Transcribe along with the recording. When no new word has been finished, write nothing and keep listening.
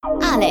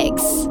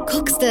Alex,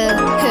 guckste,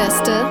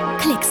 hörste,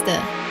 klickste.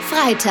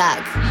 Freitag,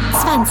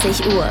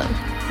 20 Uhr.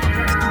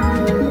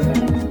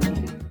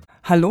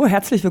 Hallo,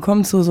 herzlich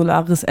willkommen zur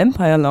Solaris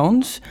Empire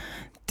Lounge,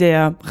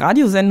 der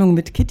Radiosendung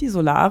mit Kitty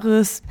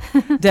Solaris,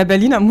 der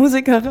Berliner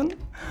Musikerin,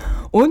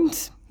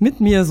 und mit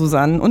mir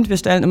Susanne. Und wir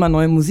stellen immer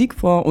neue Musik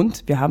vor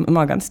und wir haben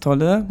immer ganz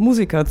tolle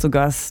Musiker zu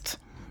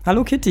Gast.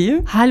 Hallo Kitty.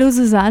 Hallo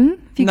Susanne,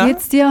 wie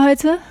geht's dir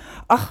heute?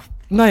 Ach,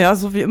 naja,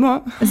 so wie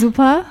immer.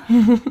 Super,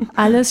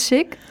 alles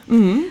schick.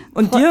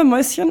 Und dir,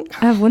 Mäuschen?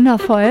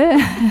 Wundervoll,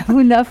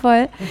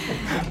 wundervoll.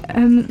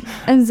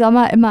 Im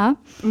Sommer immer.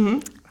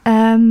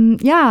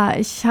 Ja,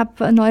 ich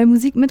habe neue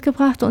Musik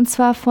mitgebracht und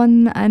zwar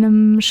von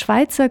einem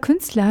Schweizer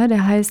Künstler,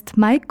 der heißt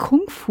Mike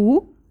Kung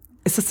Fu.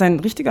 Ist das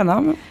sein richtiger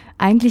Name?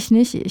 Eigentlich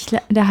nicht,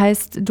 der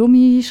heißt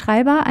Domi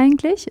Schreiber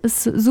eigentlich,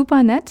 ist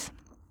super nett.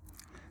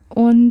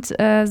 Und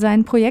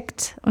sein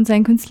Projekt und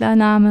sein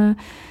Künstlername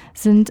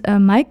sind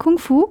Mike Kung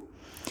Fu.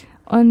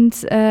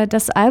 Und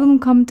das Album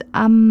kommt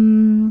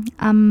am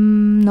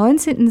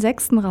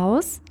 19.06.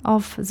 raus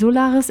auf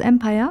Solaris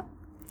Empire.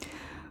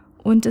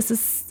 Und es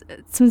ist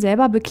zum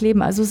selber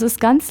bekleben. Also es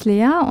ist ganz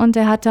leer und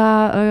er hat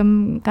da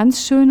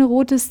ganz schöne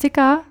rote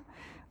Sticker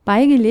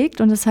beigelegt.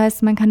 Und das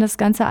heißt, man kann das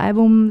ganze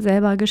Album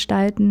selber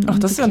gestalten. Ach,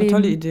 das ist ja eine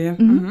tolle Idee.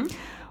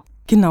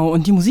 Genau,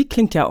 und die Musik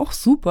klingt ja auch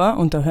super.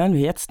 Und da hören wir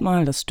jetzt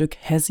mal das Stück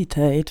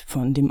Hesitate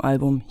von dem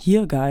Album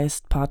Here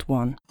Geist Part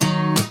 1.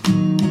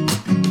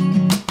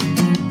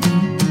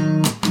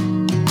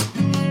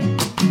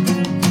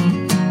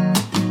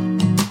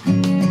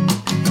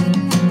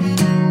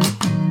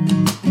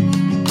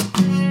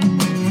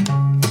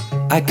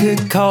 I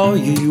could call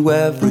you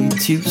every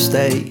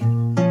Tuesday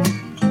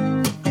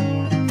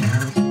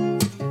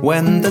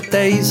when the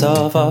days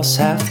of us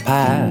have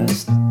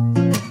passed,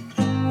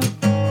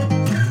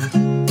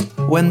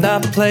 when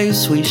that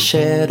place we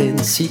shared in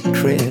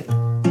secret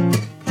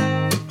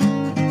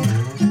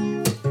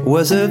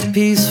was a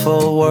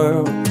peaceful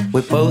world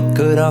we both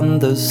could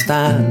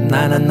understand.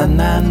 Na na na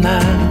na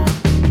na.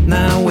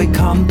 Now we're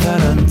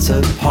continents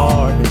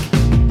apart,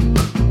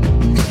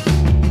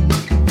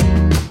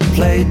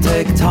 play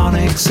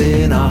tectonics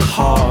in our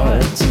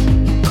hearts.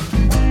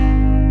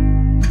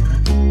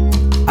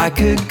 I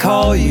could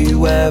call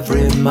you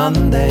every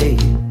Monday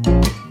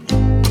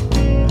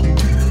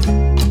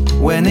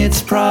when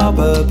it's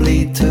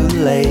probably too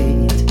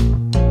late.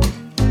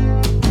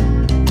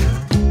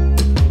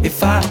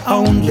 If I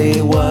only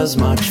was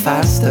much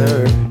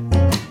faster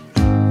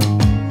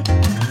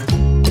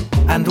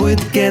and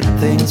we'd get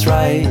things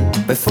right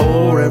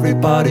before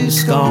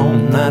everybody's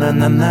gone. Na na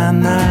na na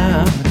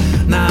na.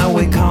 Now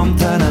we're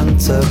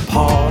continents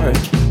apart,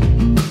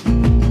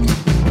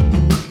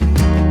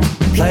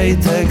 play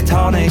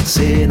tectonics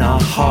in our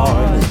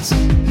hearts.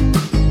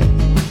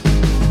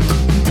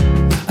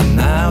 And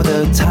now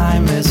the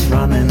time is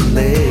running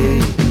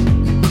late,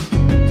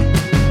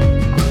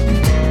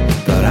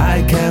 but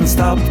I can't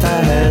stop to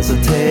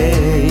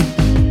hesitate.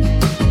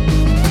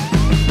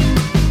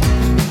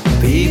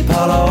 People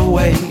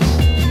always,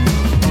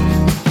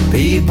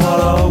 people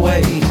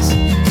always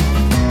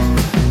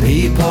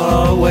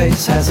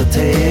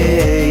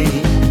hesitate.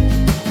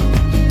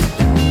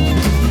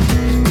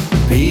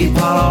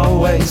 People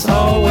always,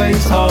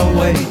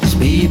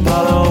 people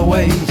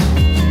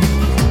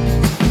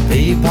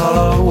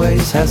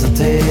always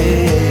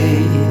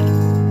hesitate.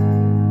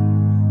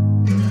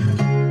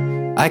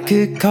 I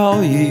could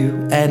call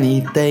you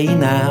any day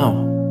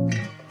now,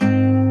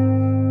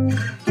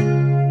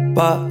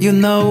 but you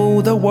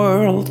know the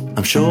world,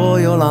 I'm sure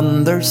you'll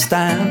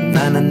understand.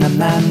 Na na na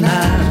na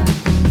na.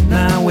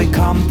 Now we're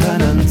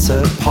continents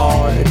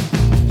apart,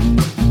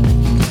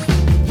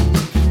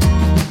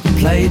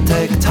 play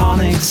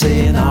tectonics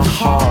in our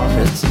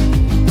hearts.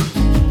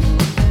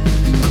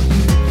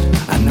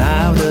 And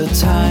now the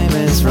time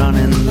is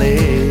running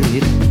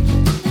late,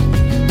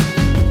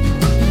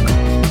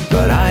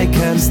 but I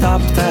can't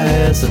stop to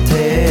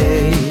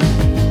hesitate.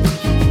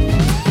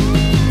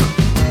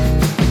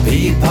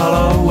 People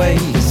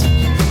always,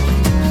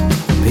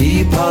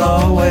 people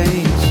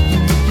always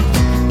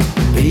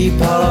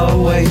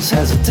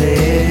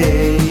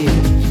hesitate.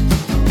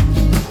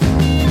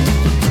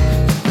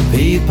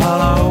 People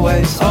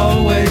always,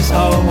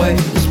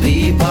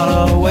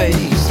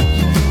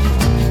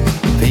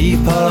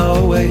 people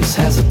always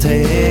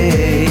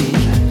hesitate.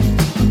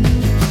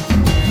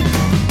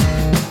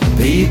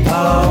 People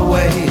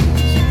always,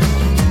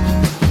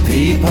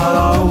 people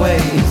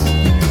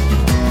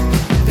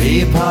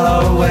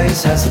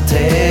always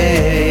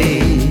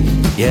hesitate.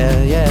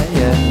 Yeah, yeah,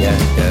 yeah, yeah,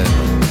 yeah.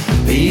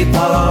 People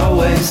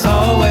always,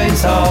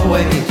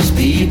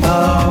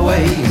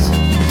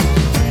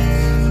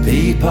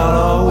 people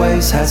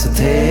always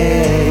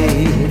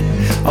hesitate,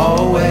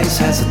 always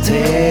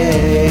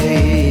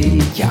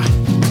hesitate. Yeah,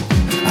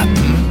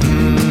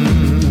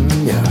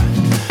 yeah,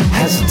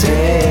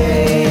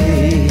 hesitate.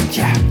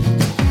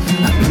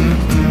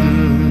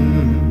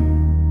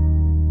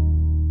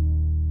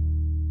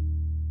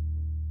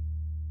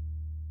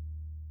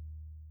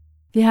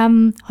 Yeah. Wir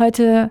haben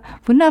heute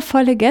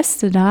wundervolle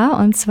Gäste da,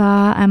 und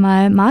zwar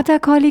einmal Marta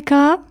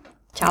Colica.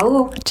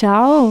 Ciao.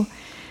 Ciao.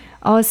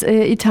 Aus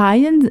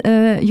Italien.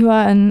 You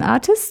are an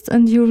artist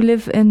and you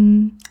live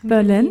in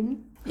Berlin.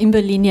 In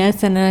Berlin,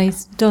 yes, and I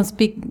don't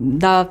speak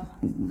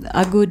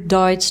a good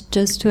Deutsch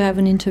just to have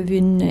an interview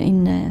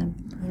in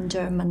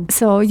German.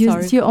 So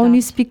you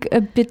only speak a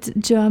bit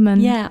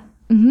German. Yeah.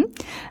 Mm-hmm.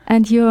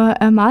 And you're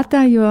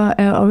Marta, you're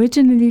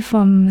originally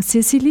from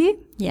Sicily.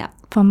 Yeah.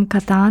 From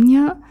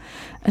Catania.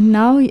 And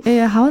now,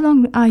 how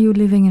long are you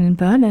living in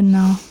Berlin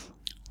now?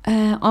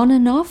 On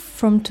and off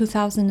from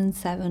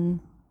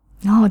 2007.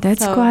 Oh,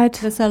 that's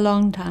a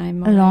long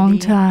time. A long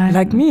time.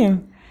 Like me.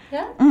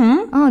 Yeah.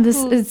 Mm-hmm. Oh,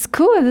 it's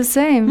cool. The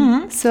same.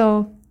 Mm-hmm.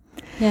 So.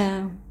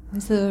 Yeah,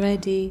 it's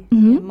already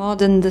more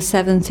than the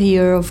 7th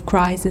year of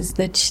crisis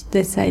that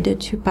they say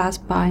that you pass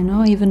by.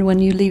 No, even when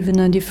you live in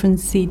a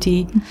different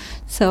city.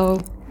 So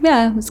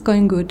yeah, it's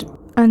going good.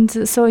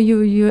 And so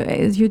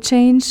you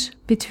change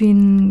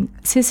between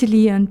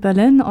Sicily and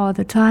Berlin all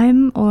the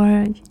time,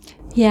 or?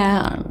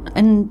 Yeah,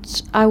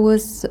 and I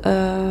was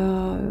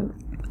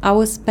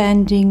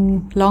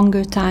spending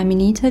longer time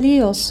in Italy,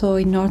 also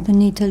in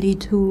northern Italy,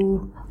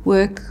 to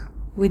work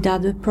with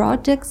other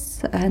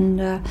projects,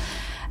 and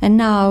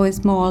now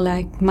it's more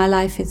like my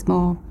life is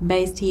more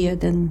based here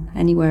than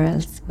anywhere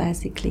else,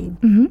 basically.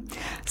 Mm-hmm.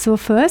 So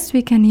first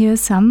we can hear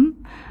some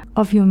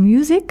of your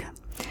music.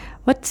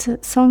 What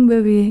song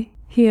will we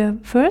hear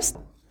first?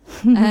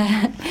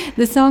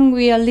 The song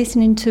we are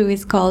listening to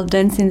is called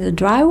Dance in the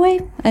Driveway,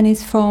 and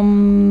it's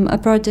from a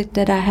project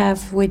that I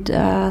have with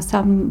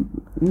some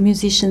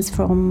musicians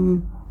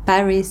from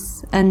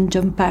Paris and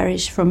John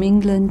Parrish from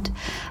England.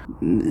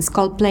 It's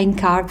called Plain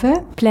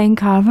Carver. Plain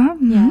Carver?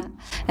 Mm-hmm. Yeah.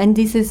 And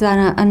this is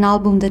an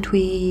album that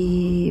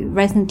we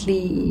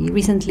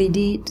recently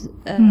did,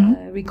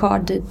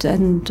 recorded,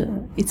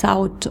 and it's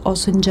out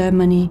also in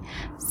Germany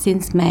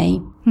since May.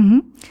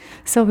 Mm-hmm.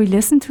 So we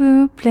listen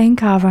to Plain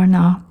Carver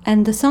now.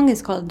 And the song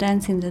is called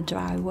Dance in the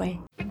Driveway.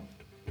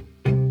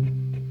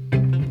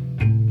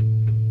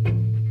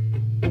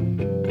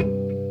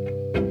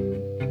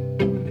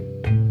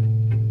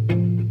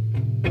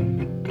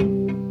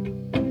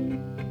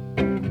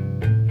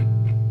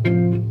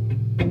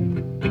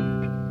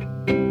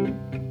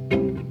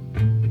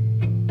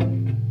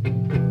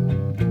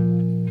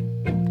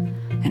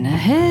 And I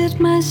hid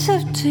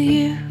myself to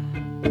you.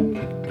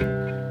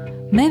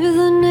 Maybe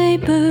the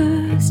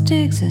neighbor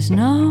sticks his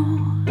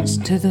nose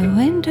to the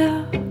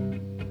window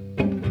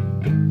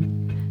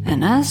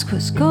and asks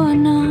what's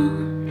going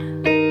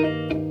on.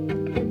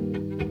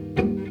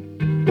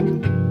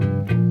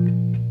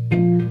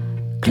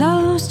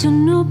 Closed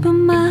and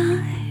open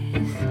mouth,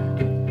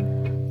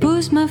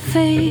 push my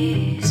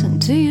face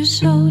into your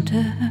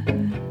shoulder.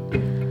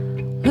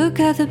 Look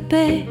at the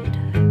bed,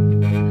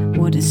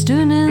 what it's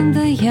doing in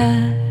the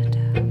yard.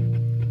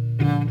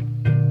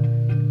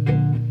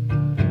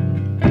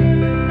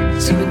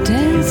 So we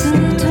dance in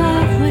the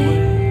driveway,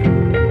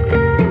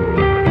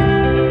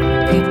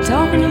 keep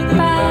talking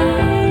about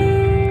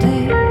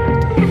it.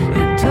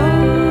 I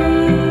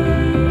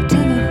told to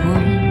the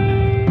woman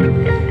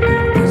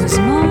there was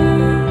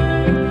more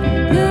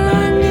than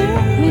I knew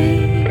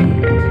it.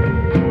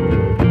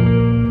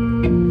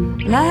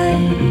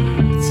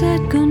 Lights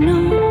had gone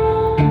on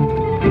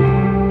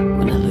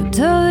when I looked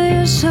over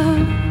your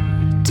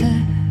shoulder.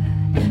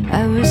 I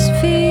was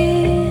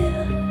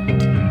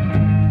filled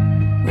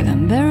with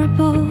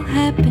unbearable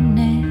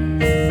happiness.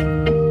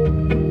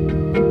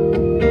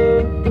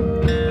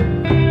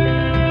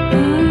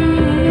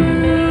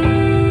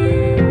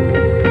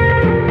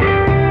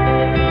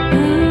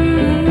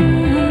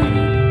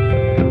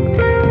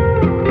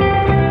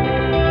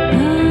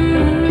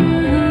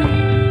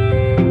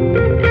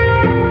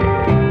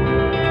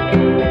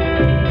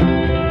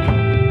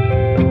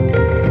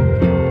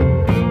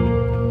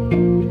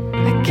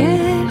 I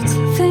kept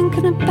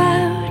thinking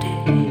about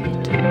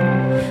it,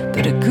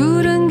 but I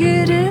couldn't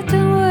get it to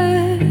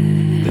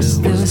words.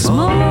 There was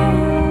more,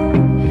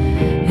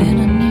 and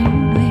I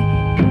knew it.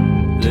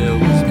 There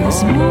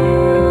was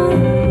more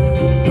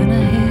when I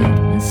held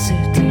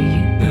myself to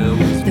you.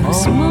 There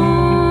was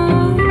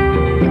more,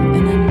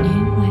 and I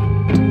knew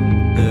it.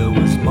 There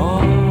was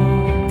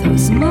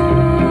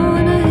more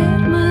when I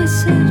held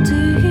myself to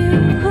you.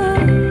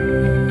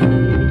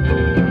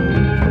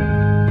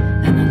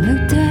 And I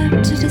looked up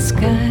to the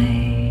sky.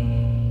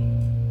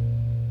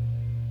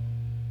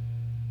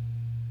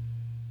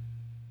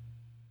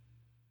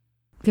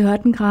 Wir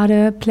hörten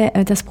gerade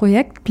das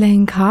Projekt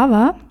Plain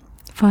Carver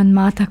von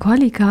Marta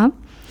Colica.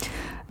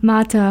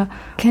 Marta,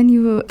 can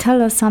you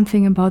tell us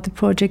something about the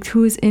project?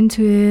 Who is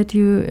into it?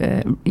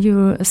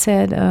 You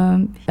said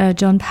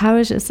John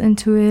Parrish is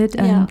into it,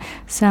 and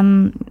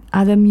some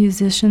other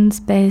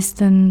musicians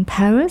based in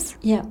Paris.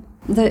 Yeah,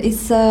 there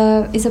is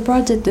a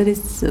project that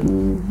is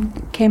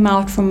came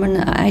out from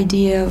an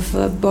idea of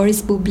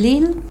Boris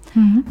Boublil,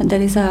 and that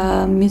is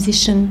a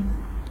musician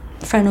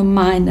friend of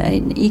mine.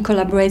 He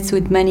collaborates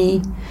with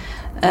many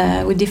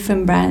with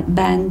different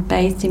bands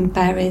based in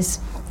Paris,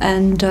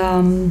 and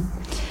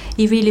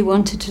he really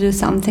wanted to do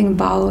something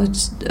about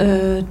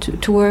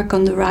to work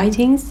on the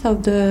writings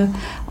of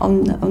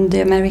on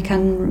the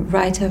American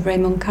writer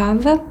Raymond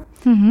Carver.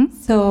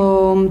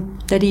 So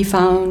that he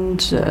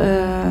found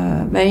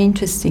very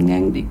interesting,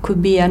 and it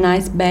could be a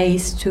nice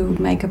base to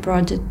make a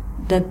project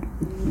that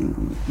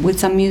with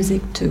some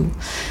music too.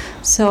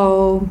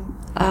 So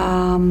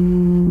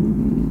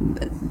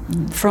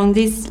from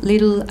this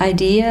little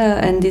idea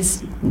and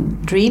this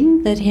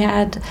dream that he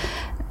had,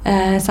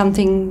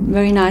 something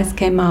very nice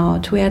came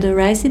out. We had a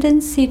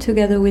residency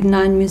together with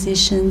 9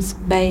 musicians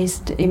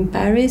based in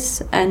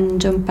Paris,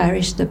 and John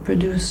Parrish that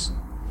produced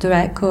the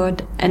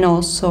record and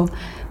also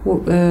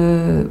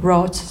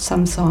wrote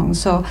some songs.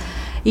 So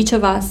each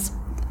of us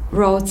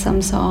wrote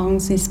some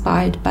songs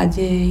inspired by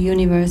the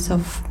universe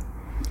of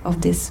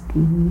these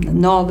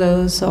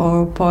novels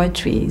or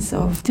poetries.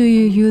 Do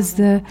you use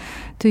the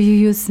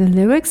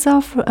lyrics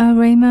of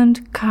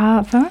Raymond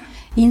Carver?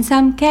 In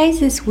some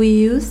cases we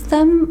used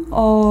them,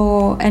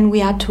 and we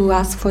had to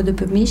ask for the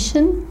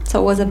permission. So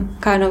it was a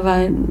kind of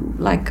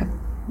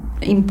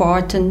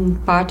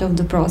important part of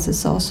the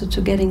process also to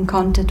get in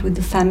contact with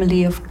the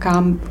family of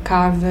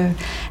Carver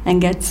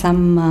and get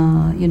some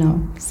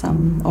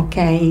some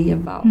okay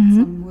about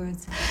some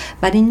words.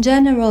 But in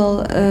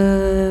general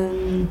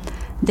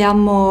they are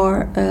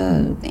more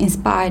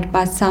inspired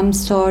by some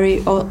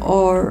story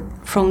or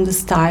from the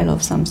style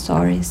of some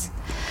stories.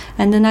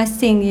 And the nice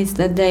thing is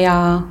that they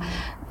are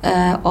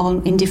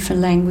all in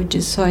different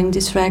languages. So in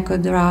this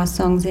record there are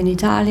songs in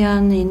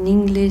Italian, in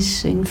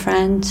English, in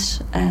French,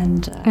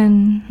 and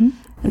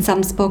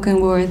some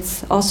spoken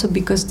words. Also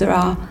because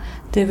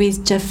there is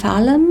Jeff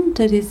Allen,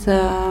 that is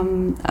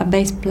a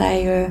bass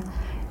player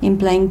in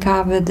playing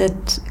Carver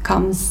that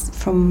comes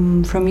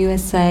from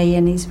USA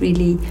and is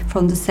really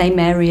from the same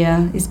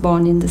area, is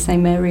born in the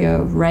same area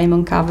of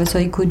Raymond Carver, so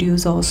he could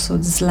use also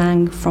the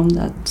slang from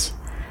that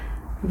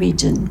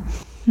region.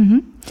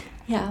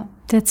 Yeah.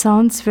 That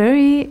sounds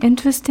very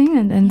interesting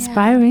and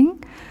inspiring.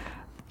 Yeah.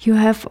 You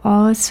have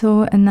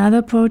also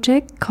another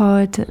project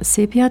called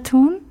Sepia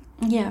Tone.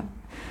 Yeah.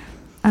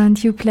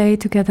 And you play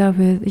together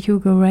with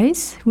Hugo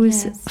Race, who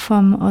is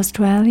from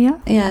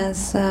Australia.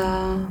 Yes,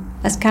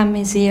 as Cam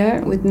is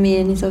here with me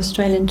and he's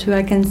Australian too,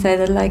 I can say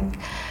that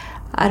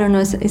I don't know,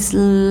 it's a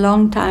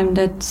long time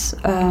that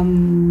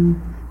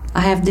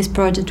I have this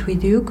project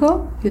with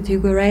Hugo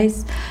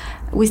Race.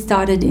 We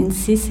started in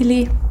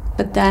Sicily,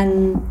 but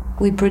then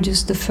we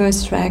produced the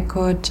first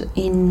record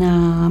in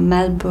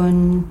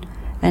Melbourne,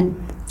 and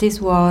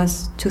this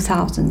was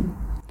 2000.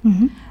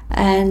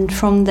 And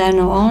from then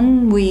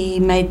on, we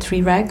made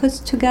 3 records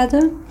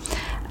together,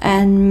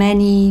 and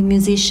many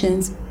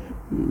musicians,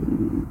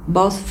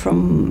 both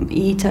from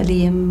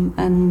Italy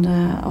and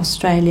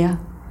Australia,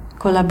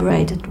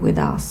 collaborated with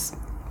us.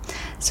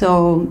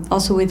 So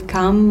also with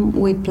Cam,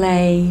 we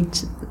played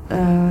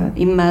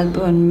in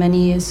Melbourne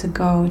many years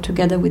ago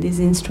together with his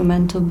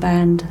instrumental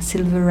band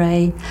Silver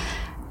Ray,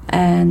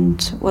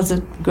 and was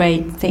a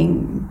great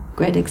thing,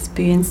 great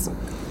experience.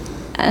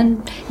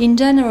 And in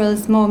general,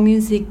 it's more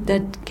music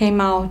that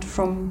came out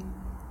from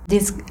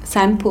these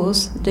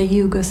samples that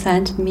Hugo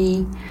sent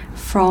me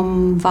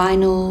from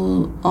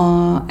vinyl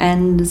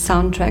and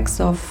soundtracks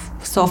of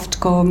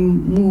softcore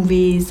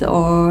movies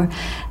or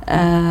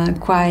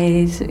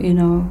quite,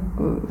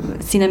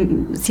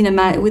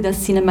 cinema with a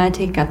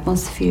cinematic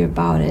atmosphere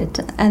about it.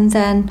 And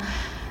then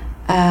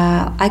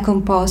I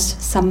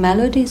composed some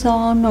melodies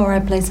or I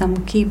play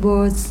some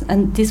keyboards,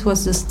 and this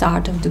was the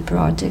start of the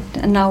project.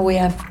 And now we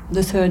have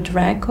the 3rd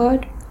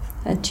record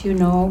that you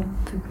know,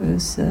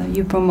 because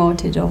you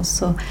promoted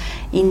also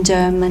in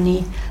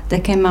Germany,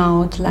 that came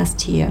out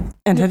last year.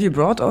 And have you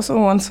brought also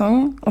one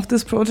song of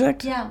this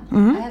project? Yeah,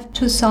 I have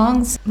 2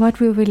 songs. What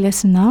will we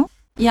listen now?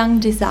 Young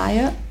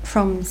Desire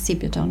from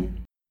Sepia Tone.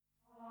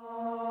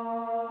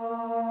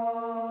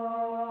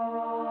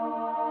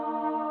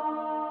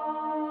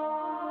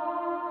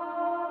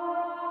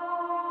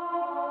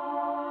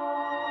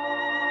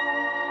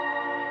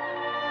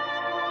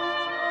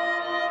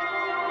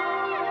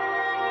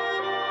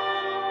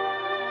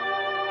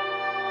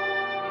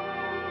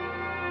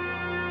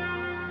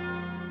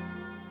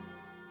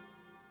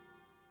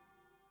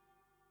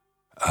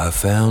 I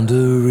found a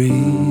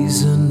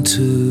reason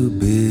to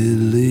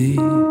believe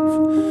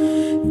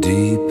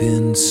deep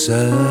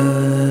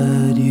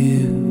inside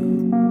you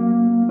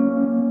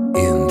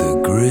in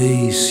the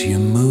grace you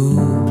move,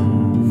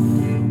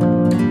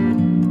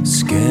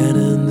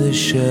 scanning the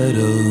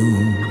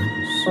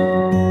shadows.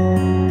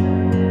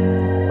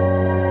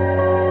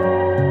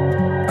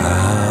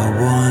 I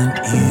want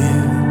you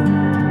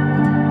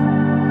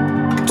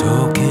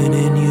talking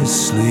in your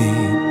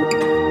sleep,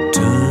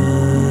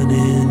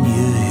 turning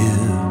your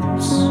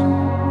hips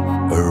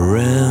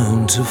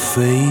around to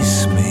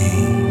face me.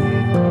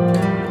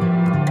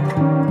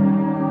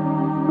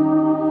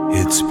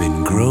 It's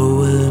been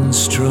growing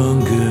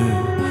stronger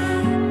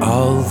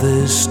all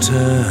this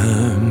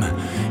time.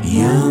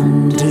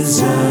 Young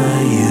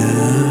desire,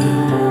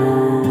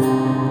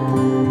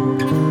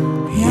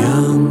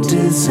 young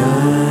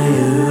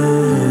desire.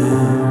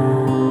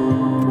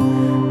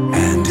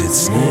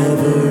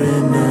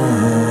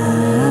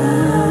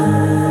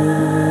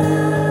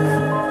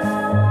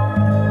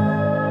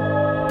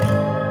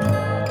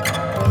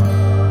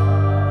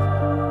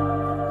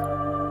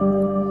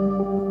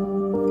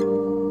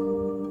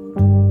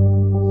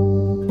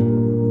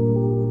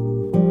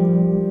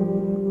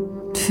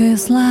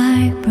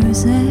 my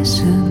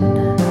possession,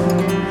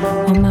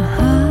 all my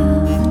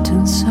heart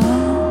and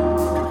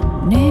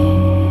soul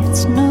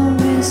needs no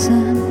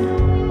reason.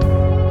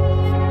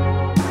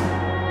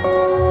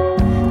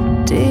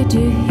 Did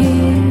you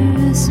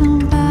hear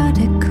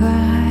somebody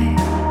cry?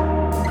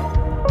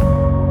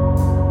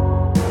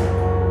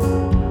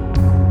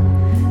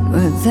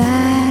 Well,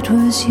 that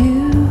was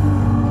you,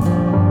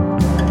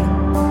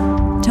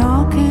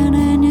 talking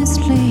in your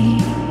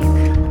sleep.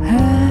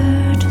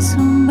 Heard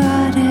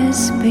somebody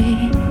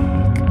speak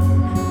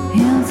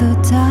in the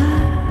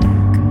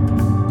dark,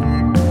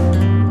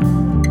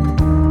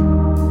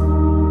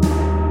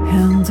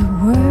 and the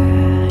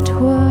word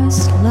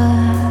was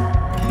love.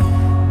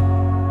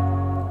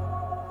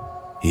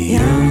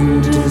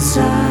 Young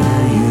desire,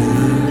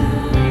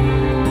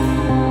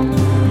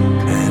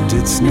 and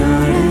it's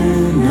not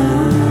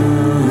enough,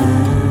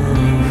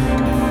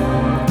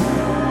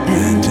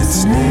 and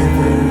it's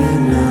never enough.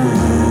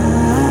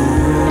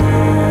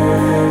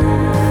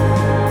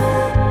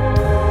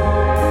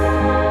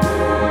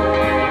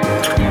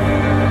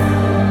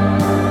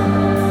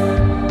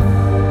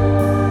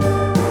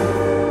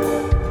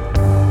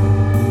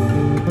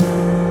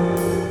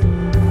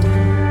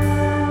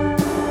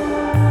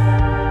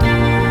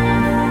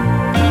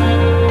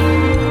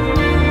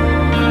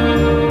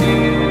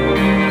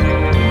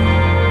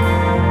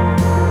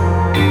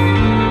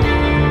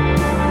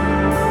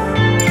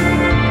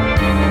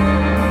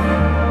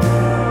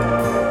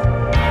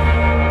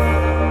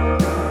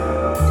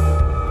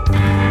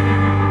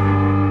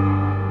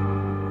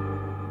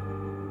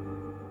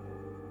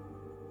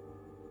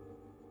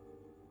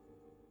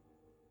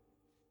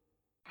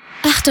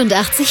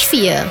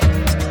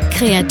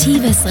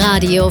 Kreatives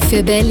Radio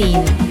für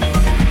Berlin.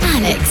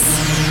 Alex.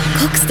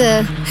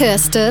 Guckste,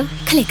 hörste,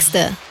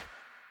 klickste.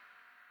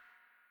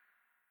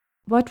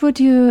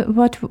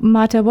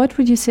 Marta, what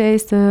would you say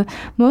is the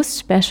most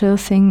special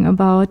thing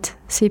about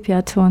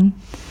Sepiaton,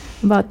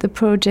 about the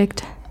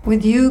project?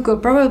 With Hugo,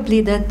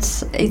 probably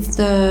that it's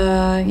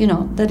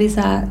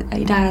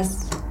it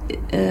has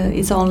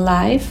its own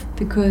life,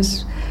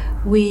 because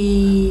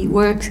we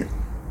work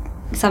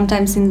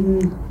sometimes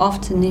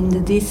often in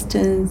the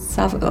distance.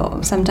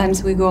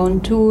 Sometimes we go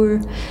on tour,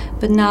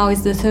 but now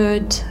it's the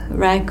third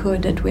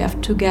record that we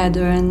have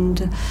together,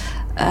 and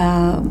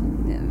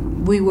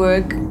we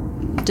work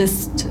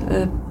just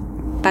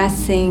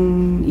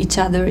passing each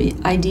other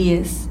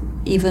ideas,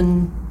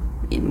 even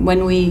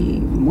when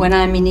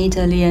I'm in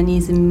Italy and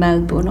he's in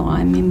Melbourne, or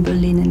I'm in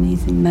Berlin and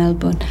he's in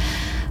Melbourne.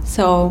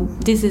 So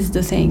this is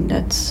the thing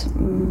that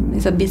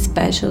is a bit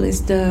special,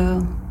 is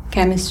the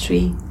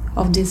chemistry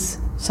of this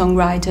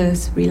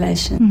songwriters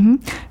relation. Mm-hmm.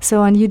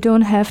 So, and you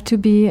don't have to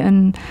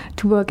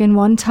to work in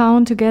one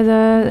town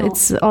together. No.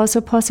 It's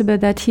also possible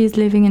that he's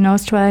living in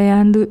Australia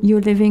and you're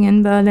living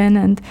in Berlin,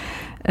 and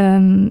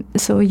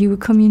so you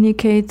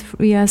communicate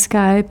via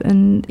Skype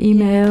and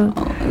email.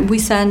 Yeah. We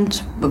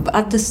sent,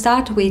 at the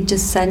start we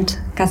just sent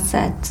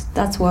cassette.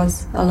 That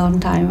was a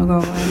long time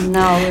ago, and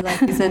now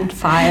we send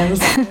files.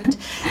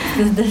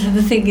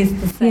 the thing is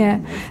the same. Yeah,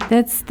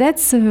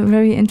 that's a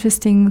very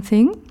interesting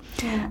thing.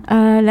 Yeah.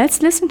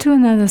 Let's listen to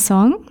another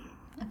song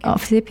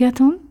of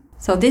Sepiaton.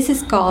 So this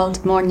is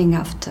called Morning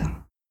After.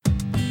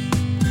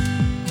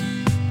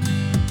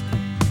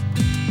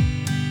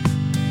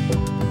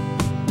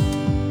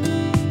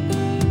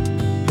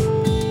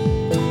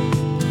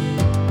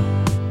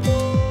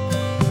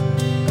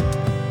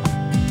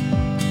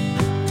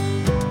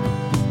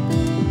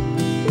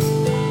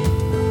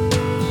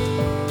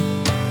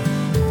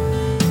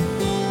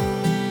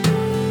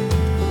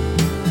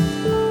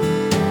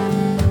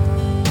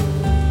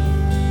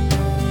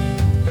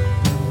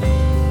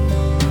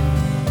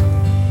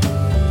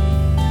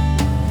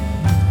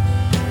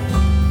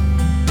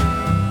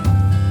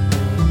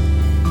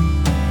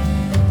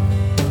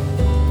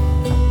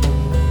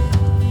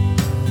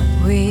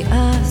 We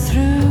are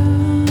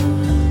through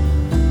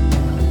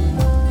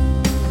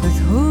with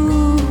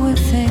who we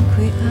think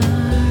we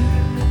are.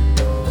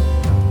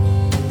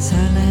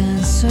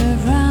 Silence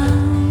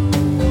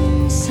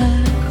surrounds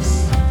us.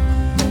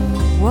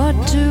 What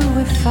do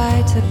we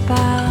fight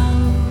about?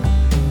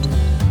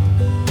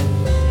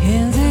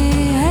 In the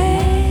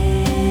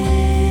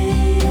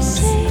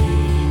hazy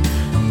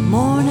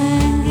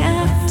morning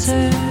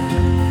after,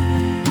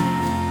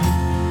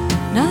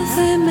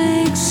 nothing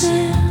makes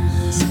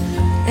sense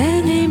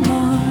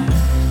anymore,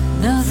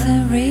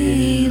 nothing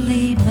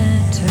really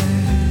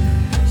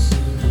matters.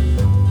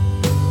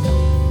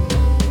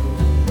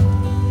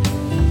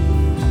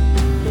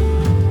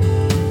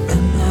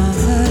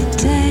 Another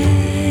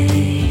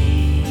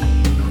day,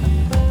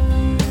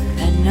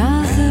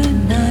 another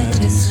night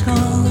is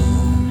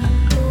gone.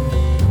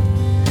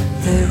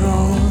 They're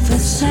all the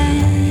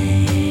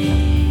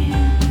same.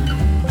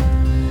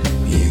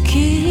 You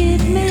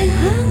keep me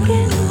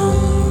hanging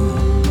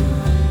on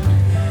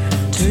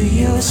to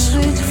your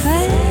sweet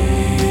face,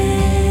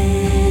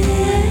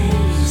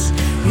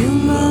 your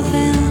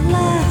loving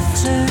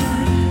laughter.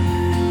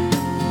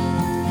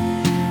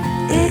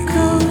 It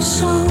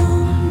goes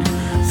on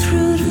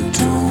through the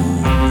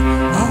dawn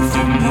of the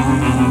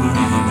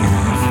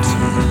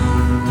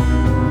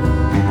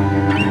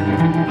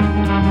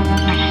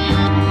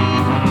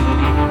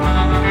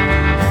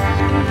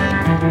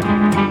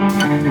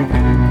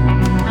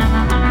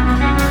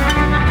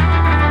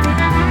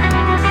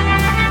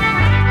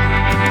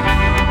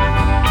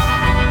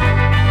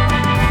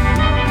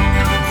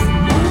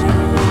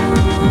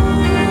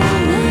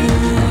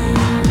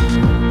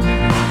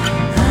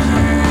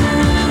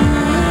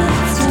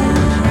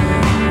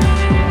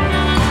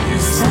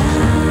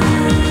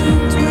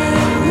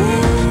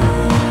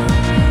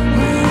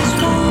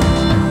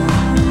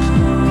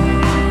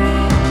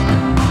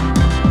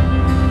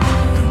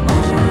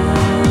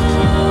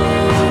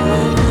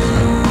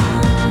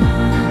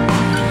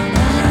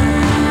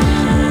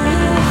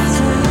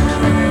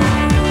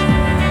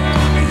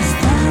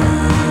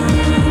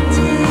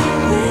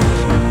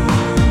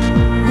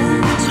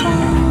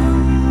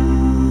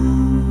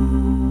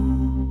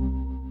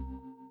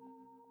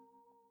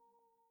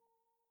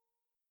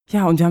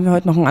Ja, und wir haben ja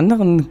heute noch einen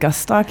anderen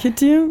Gast da,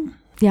 Kitty.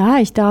 Ja,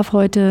 ich darf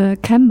heute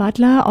Cam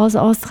Butler aus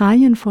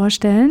Australien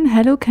vorstellen.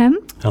 Hello, Cam.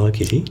 Hello,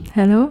 Kitty.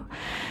 Hello.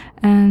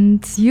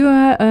 And you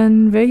are a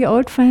very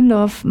old friend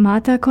of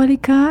Marta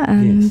Kolika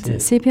and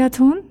Yes.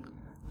 Sepiaton.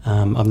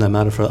 I've known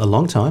Marta for a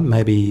long time,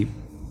 maybe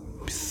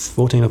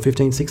 14 or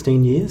 15,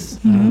 16 years.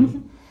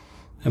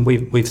 And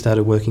we've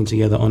started working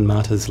together on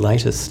Marta's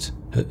latest,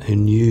 her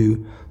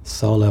new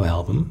solo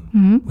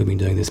album. We've been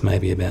doing this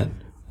maybe about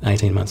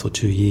 18 months or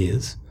 2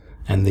 years.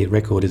 And the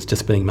record is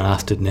just being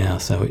mastered now,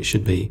 so it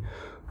should be,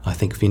 I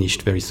think,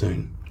 finished very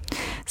soon.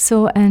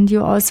 So, and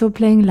you're also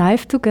playing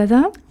live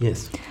together.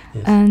 Yes.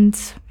 And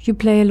you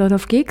play a lot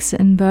of gigs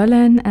in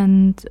Berlin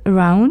and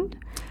around.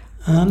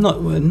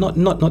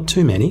 Not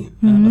too many,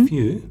 a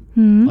few.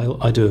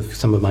 I do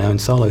some of my own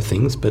solo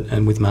things,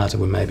 and with Marta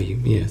we're maybe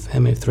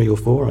 3 or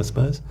 4, I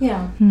suppose.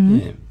 Yeah.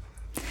 Yeah.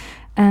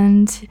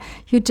 And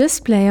you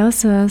just play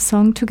us a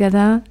song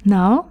together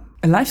now.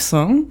 A live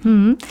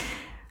song?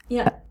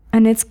 Yeah.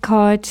 And it's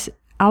called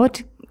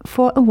Out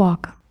for a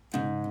Walk.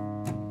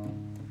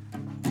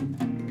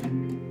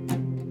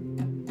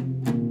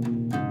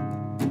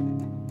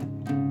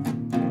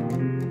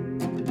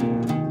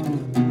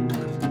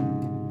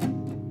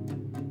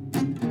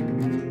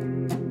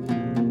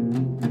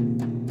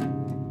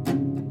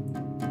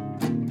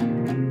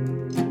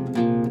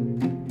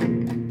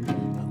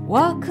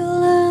 Walk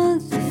along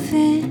the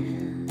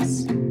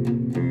fence,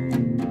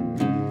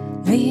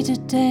 read a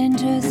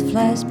dangerous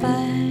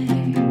flashback.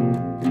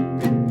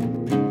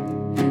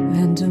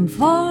 Random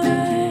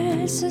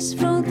voices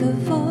from the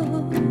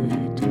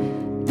void,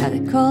 are they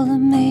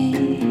calling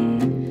me?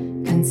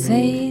 Can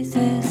say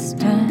this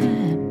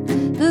time.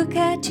 Look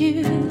at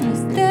you,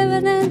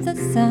 staring at the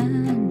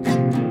sun.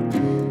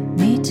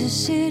 Need to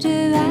see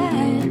the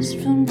eyes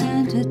from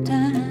time to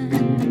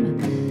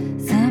time.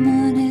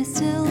 Someone is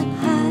still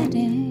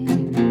hiding.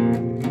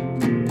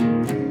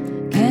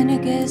 Can you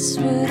guess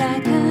what I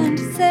can't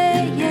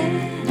say yet?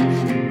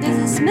 There's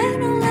a smell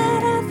of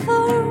light out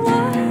for a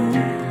while.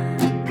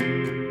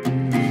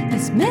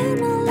 This man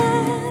will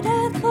light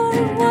out for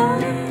a while.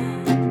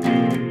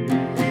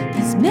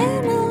 This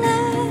man will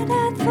light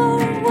out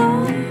for a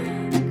walk.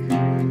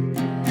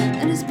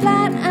 And his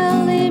blind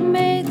alley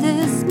made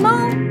this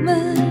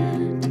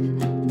moment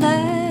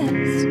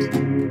last.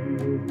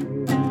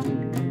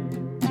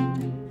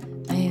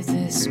 Made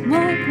this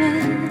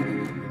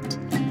moment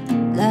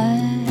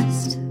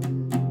last.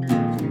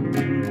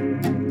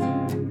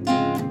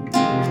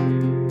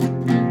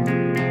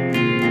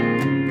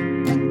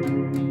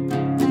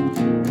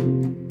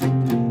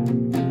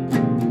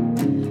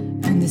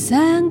 And this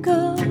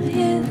angle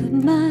here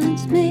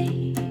reminds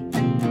me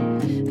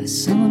of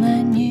someone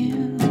I knew.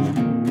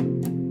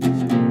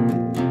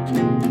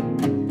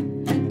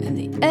 And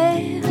the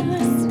air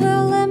is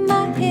well in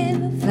my hair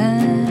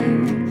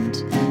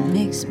found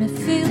makes me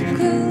feel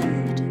good.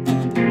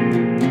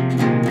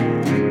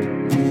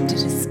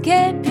 Did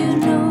escape you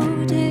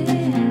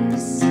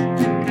notice?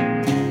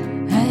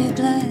 Are you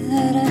glad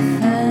that I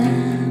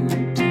found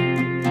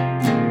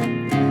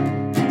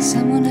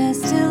someone is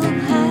still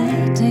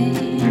hiding?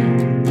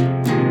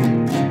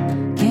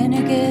 Can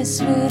you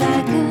guess what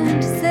I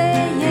can't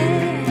say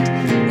yet?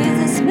 Is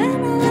this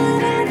man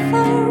alive out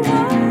for a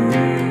while?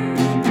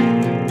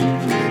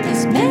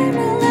 This man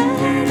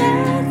alive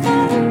out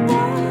for a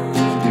while?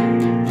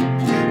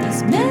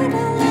 This man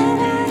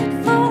alive out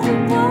for a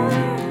while?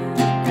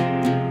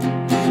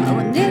 I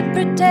will need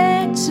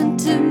protection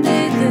to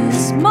make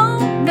this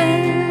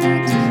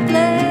moment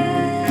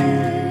last.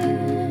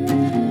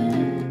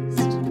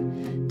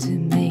 To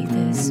make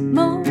this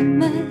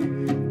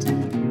moment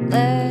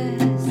last.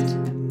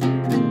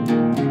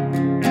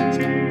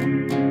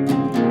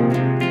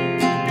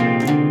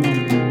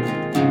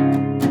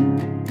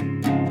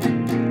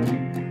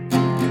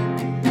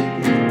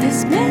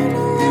 This man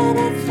will light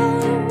out for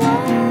a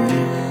walk.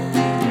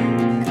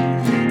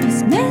 This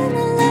man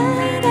will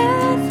light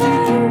out for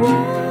a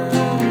walk.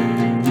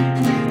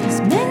 This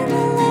man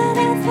will light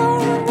out for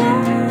a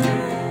walk.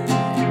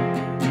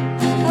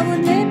 I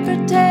will need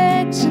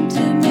protection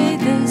to make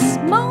this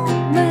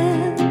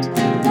moment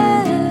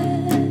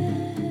last.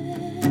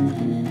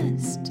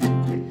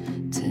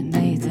 To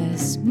make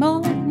this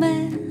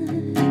moment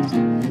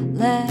last.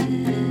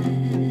 Grazie.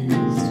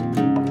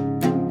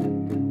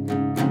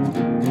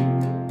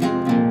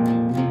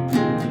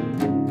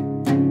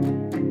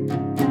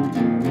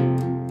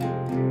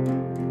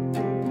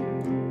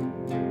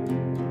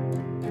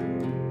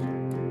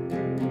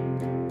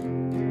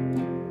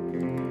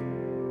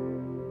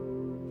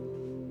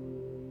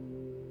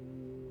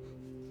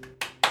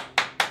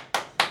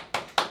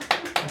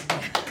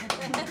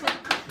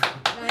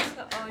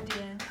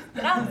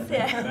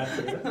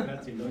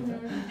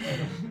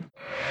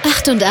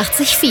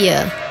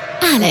 88,4.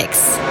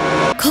 Alex.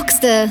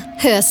 Guckste,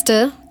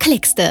 hörste,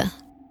 klickste.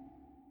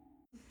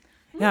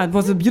 Yeah, it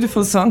was a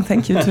beautiful song.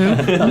 Thank you too.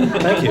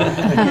 Thank you.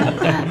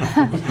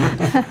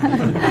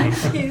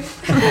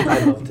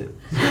 I loved it.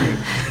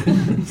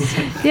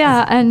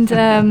 Yeah, and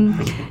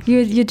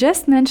you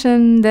just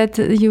mentioned that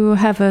you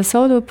have a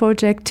solo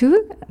project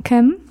too,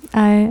 Cam.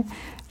 I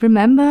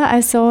remember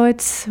I saw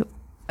it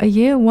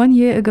 1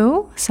 year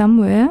ago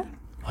somewhere.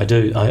 I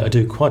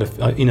do quite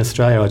in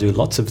Australia. I do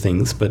lots of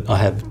things, but I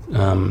have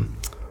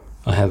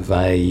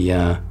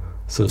a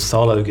sort of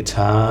solo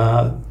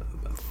guitar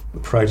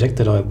project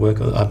that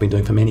I've been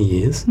doing for many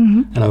years,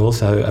 and I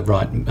also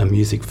write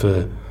music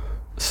for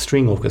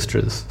string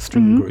orchestras,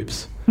 string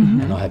groups,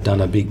 and I have done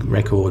a big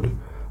record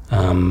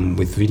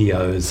with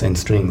videos and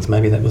strings.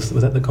 Maybe was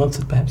that the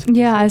concert, perhaps?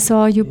 Yeah, I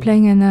saw you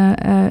playing in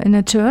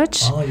a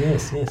church. Oh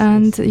yes,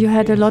 and yes. You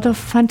had a lot of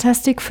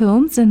fantastic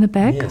films in the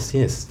back.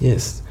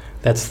 Yes.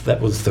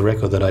 That was the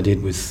record that I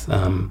did with.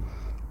 I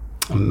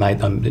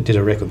did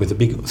a record with a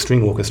big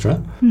string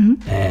orchestra,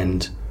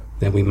 and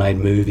then we made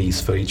movies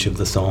for each of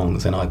the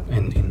songs.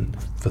 And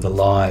for the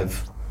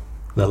live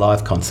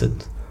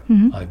concert,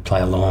 I play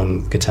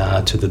along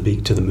guitar to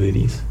the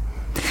movies.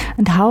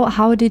 And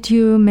how did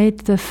you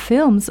make the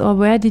films, or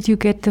where did you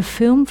get the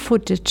film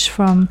footage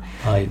from?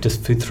 I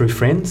just through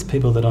friends,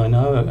 people that I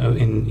know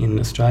in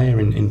Australia,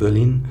 in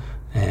Berlin.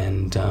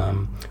 And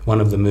one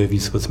of the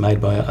movies was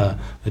made by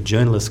a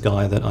journalist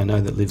guy that I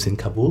know that lives in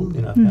Kabul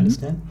in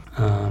Afghanistan.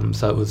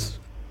 So it was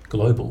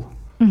global.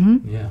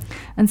 Yeah.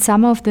 And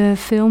some of the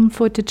film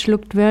footage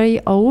looked very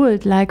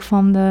old, like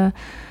from the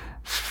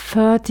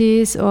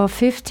 30s or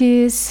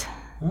 50s.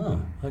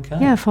 Oh, okay.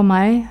 Yeah, for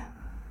my...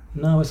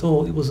 No, it's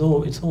all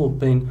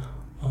been.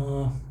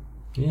 I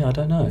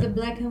don't know. The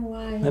black and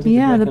white. Maybe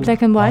the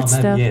black and white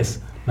stuff. Yes,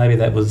 maybe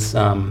that was.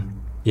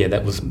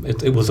 That was.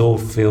 It was all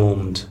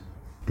filmed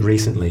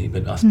recently,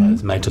 but I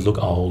suppose made to look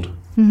old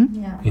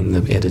in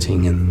the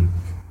editing and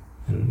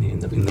in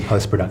the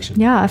post production.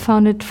 Yeah, I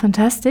found it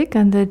fantastic,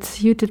 and it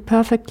suited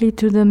perfectly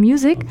to the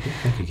music. Okay,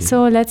 thank you, Kim.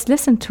 So let's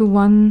listen to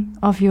one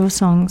of your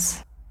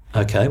songs.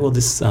 Okay, well,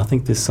 I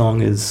think this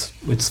song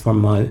it's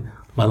from my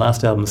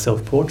last album,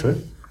 Self Portrait.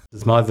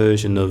 It's my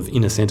version of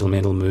In a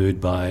Sentimental Mood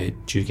by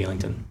Duke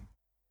Ellington.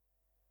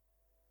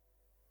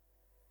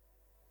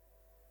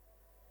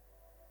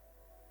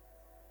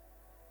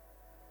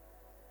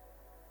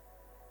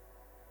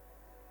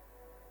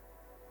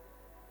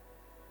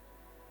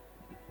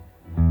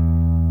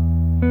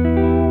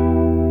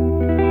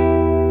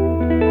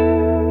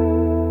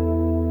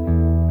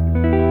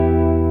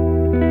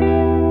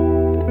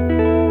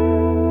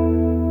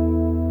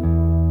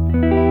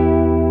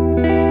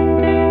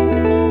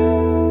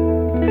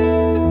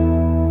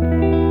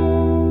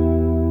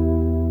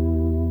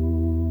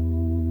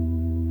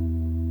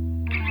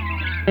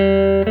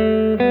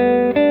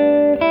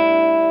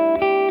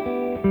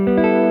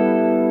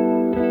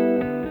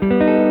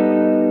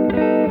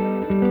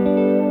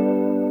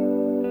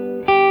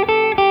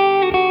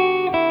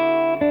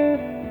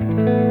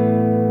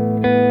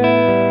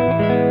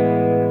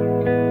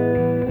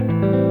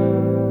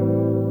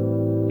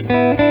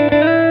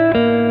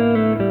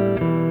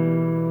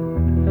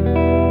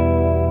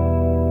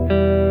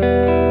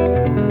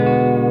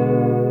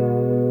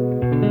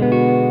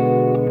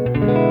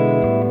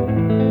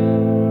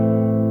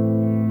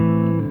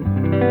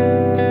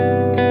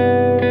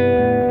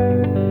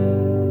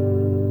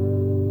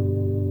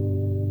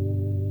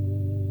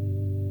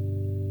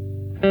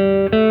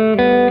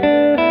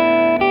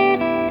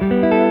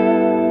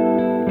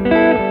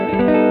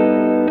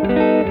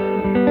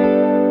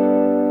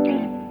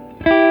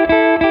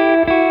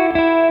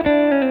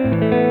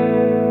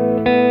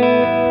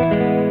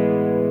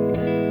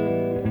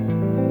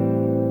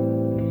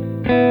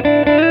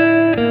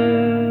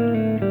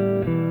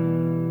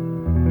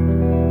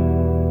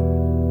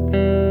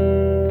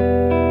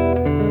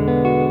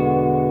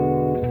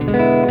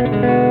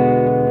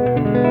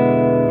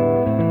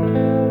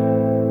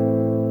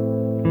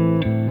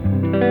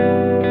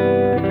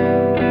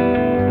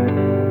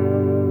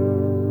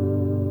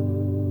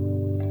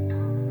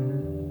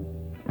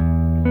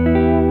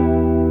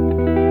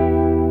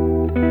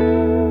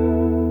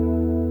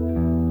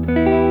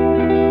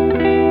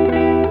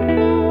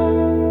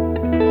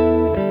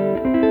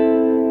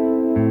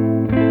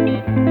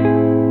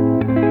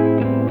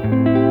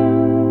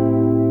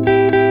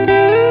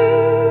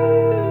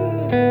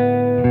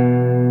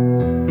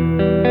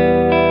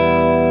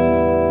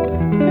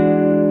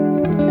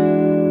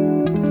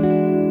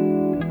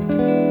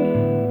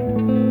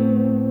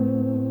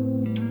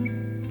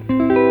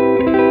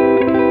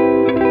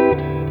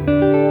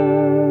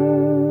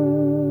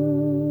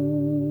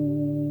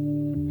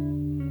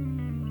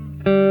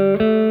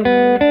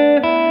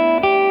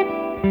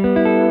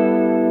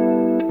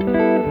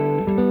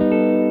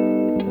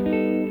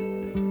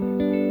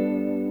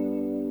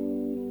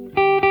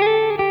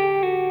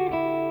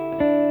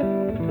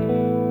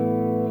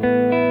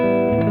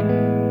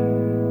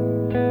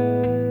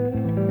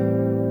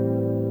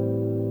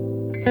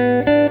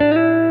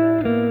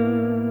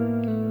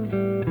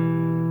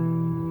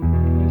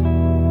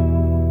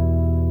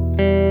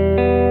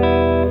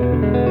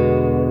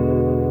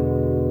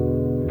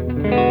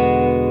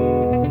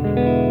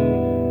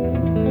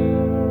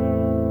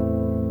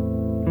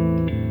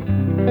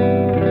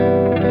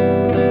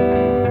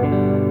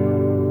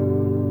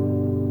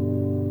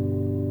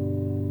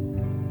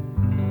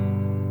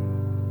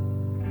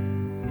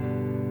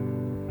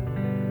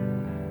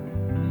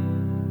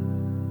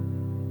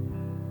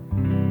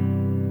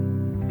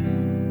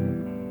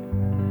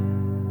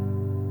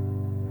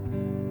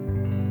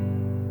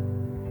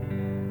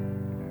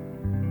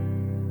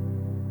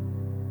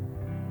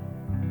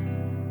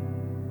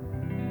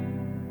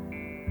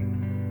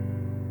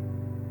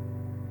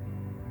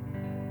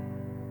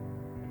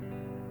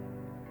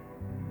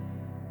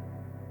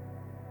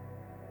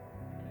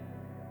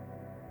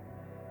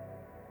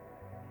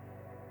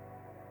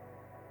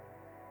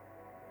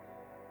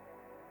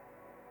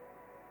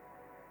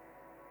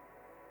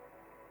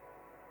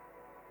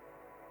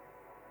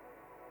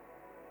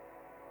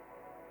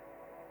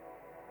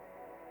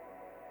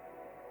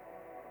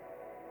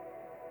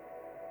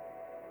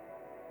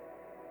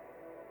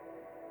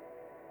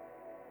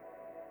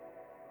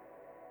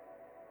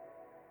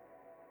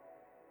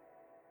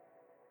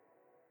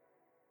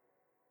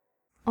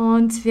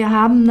 Und wir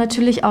haben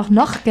natürlich auch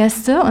noch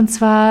Gäste, und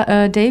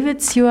zwar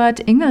David Stewart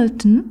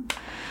Ingleton.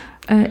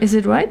 Is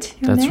it right?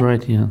 That's name?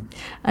 right, yeah.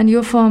 And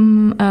you're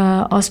from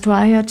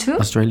Australia too?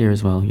 Australia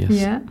as well, yes.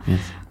 Yeah.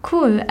 Yes.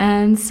 Cool.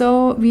 And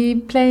so we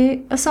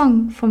play a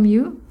song from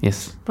you.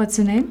 Yes. What's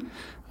the name?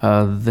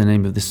 The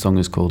name of this song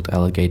is called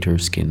Alligator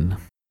Skin.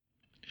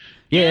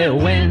 Yeah,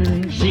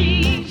 when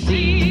she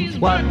sees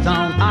what's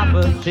on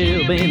offer,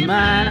 she'll be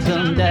mine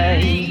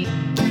someday.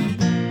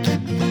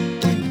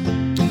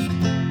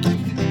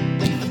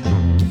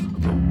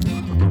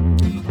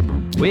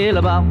 Well,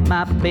 I bought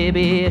my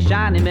baby a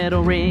shiny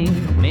metal ring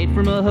made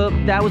from a hook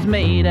that was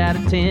made out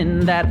of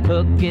tin. That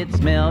hook gets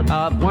smelled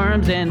of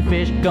worms and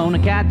fish. Gonna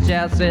catch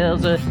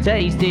ourselves a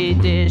tasty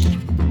dish.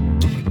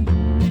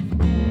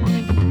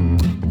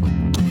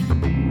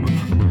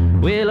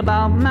 Well, I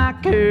bought my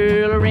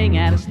girl a ring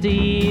out of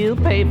steel,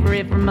 paid for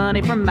it from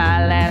money from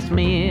my last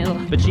meal.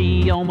 But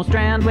she almost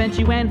drowned when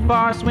she went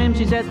for a swim.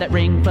 She said that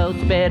ring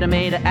floats better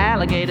made of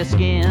alligator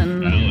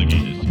skin.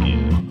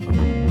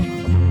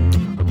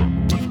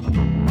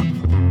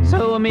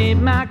 So I made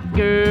my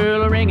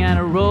girl a ring out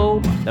of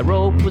rope. The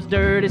rope was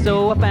dirty,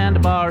 so I found a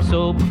bar of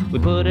soap. We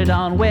put it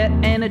on wet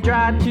and it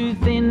dried too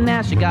thin.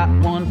 Now she got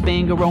one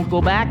finger, won't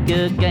go back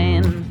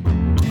again.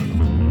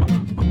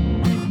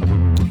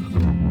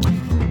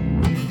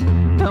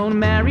 Gonna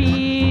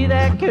marry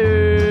that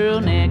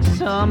girl next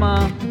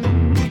summer.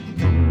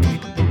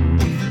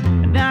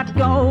 Not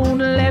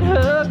gonna let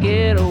her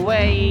get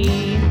away.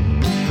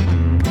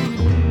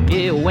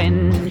 Yeah,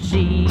 when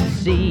she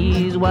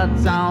sees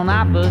what's on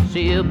offer,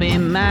 she'll be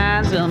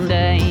mine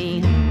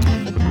someday.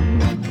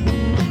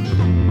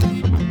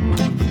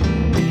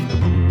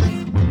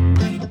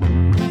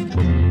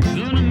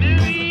 Gonna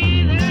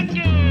marry that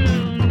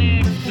girl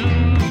next summer.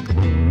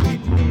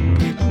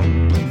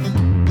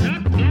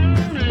 Not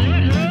gonna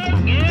let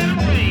her get away.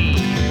 When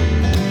she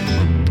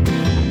sees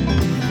what's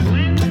on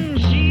offer,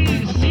 she'll be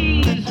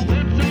mine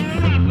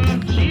someday.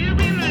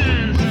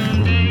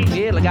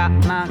 Well, I got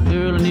my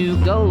girl a new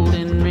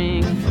golden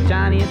ring,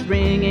 shiniest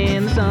ring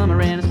in the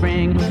summer and the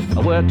spring.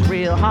 I worked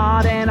real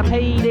hard and I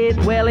paid it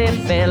well. It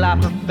fell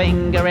off her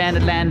finger and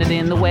it landed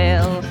in the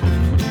well.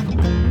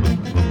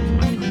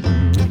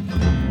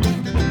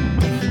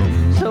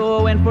 So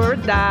I went for a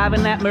dive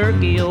in that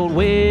murky old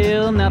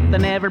well.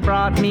 Nothing ever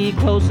brought me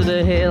closer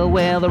to hell.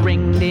 Well, the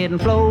ring didn't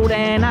float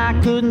and I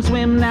couldn't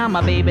swim. Now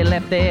my baby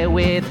left there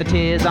with the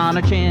tears on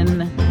her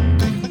chin.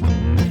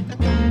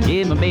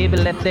 Yeah, my baby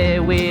left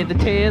there with the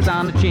tears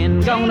on the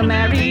chin. Gonna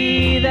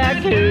marry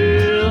that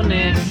girl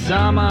next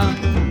summer.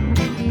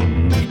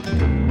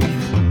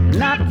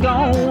 Not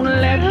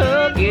gonna let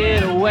her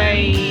get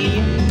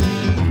away.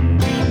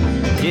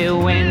 Yeah,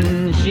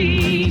 when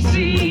she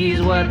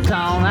sees what's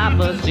on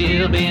offer,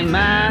 she'll be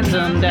mine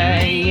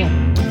someday.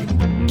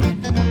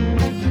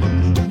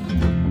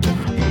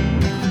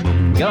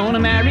 Gonna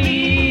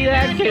marry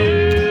that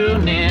girl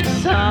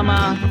next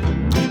summer.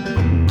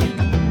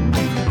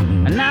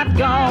 Not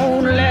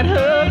gonna let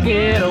her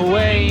get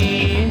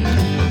away.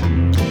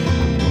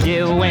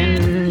 Yeah,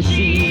 when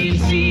she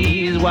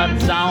sees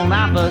what's on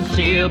offer,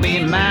 she'll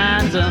be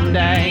mine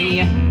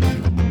someday.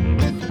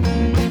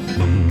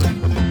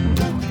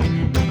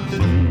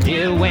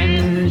 Yeah,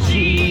 when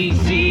she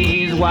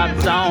sees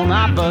what's on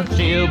offer,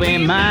 she'll be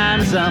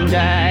mine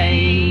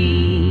someday.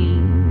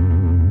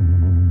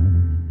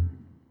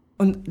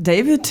 Und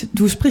David,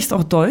 du sprichst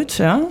auch Deutsch,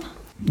 ja?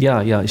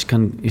 Ja, ich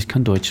kann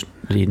Deutsch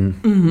reden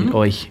mit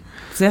euch.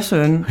 Sehr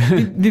schön.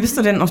 Wie bist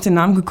du denn auf den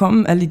Namen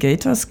gekommen,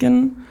 Alligator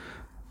Skin?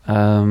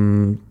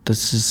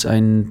 Das ist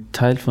ein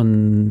Teil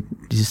von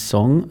diesem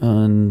Song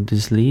und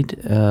das Lied.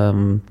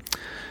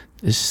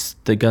 Das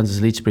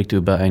ganze Lied spricht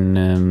über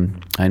ein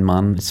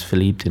Mann, ist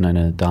verliebt in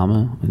eine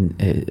Dame und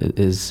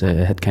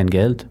er hat kein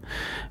Geld.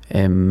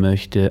 Er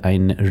möchte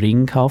einen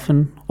Ring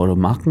kaufen oder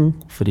machen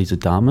für diese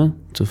Dame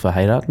zu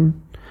verheiraten.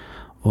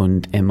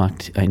 Und er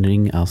macht einen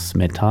Ring aus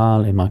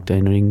Metall, er macht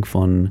einen Ring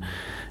von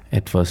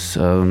etwas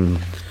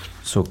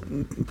so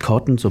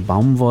Cotton, so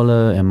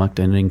Baumwolle, er macht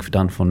einen Ring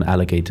dann von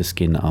Alligator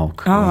Skin auch.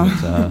 Ah.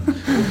 Und,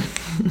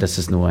 das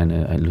ist nur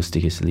ein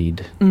lustiges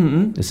Lied.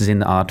 Es ist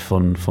eine Art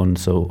von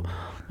so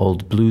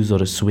Old Blues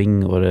oder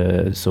Swing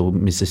oder so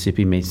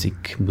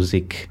Mississippi-mäßig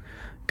Musik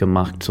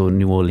gemacht, so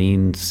New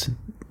Orleans.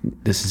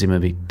 Das ist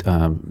immer wie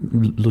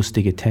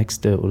lustige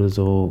Texte oder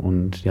so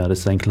und ja, das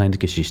ist eine kleine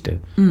Geschichte.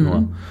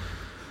 Nur.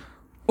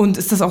 Und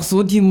ist das auch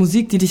so die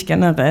Musik, die dich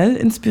generell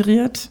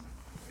inspiriert?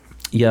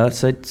 Ja,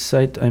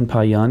 seit ein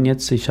paar Jahren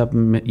jetzt. Ich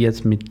habe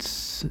jetzt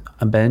mit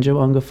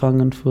Banjo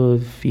angefangen, vor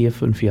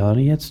 4-5 Jahren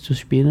jetzt zu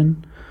spielen.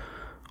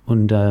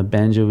 Und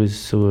Banjo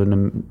ist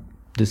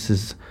das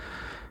ist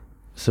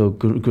so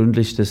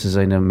gründlich, das ist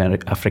ein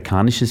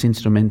afrikanisches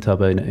Instrument,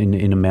 aber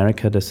in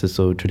Amerika, das ist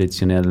so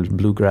traditionell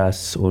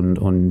Bluegrass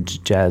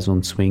und Jazz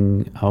und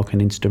Swing auch ein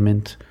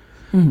Instrument.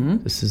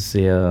 Das ist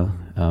sehr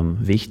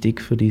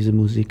wichtig für diese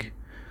Musik.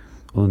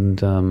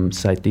 Und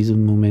seit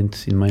diesem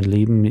Moment in meinem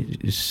Leben,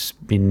 ich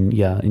bin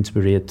ja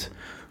inspiriert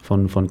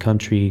von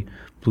Country,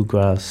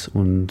 Bluegrass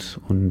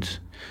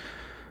und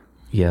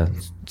ja,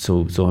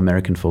 so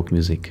American Folk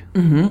Music.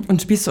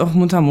 Und spielst du auch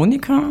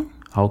Mundharmonika?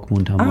 Auch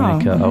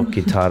Mundharmonika, auch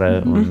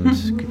Gitarre und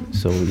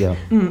so, ja.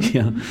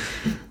 Ja.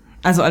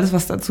 Also alles,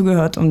 was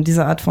dazugehört, um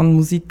diese Art von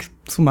Musik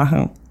zu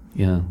machen.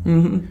 Ja.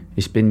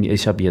 Ich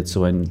habe jetzt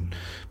meine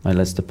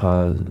letzten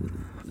paar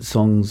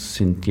Songs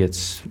sind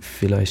jetzt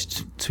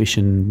vielleicht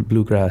zwischen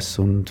Bluegrass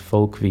und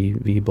Folk,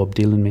 wie Bob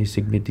Dylan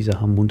mäßig mit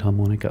dieser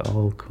Mundharmonika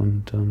auch.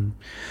 Und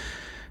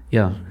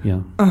ja.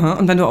 Aha.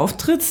 Und wenn du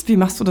auftrittst, wie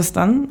machst du das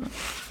dann?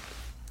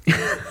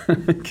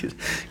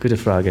 Gute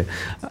Frage.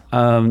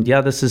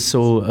 Ja, das ist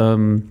so,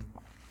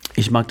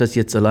 ich mag das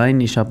jetzt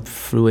allein. Ich habe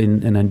früher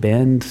in einer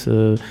Band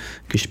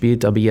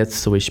gespielt, aber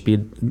jetzt so, ich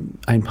spiele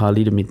ein paar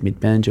Lieder mit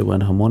Banjo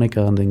und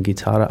Harmonika und dann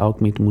Gitarre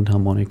auch mit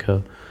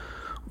Mundharmonika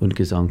und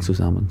Gesang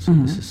zusammen. So,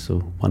 das ist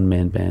so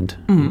One-Man-Band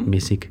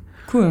mäßig.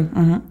 Cool.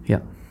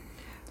 Ja.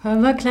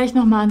 Hören wir gleich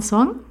nochmal einen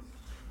Song?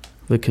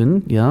 Wir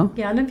können, ja.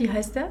 Gerne, wie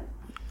heißt der?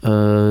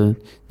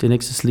 Der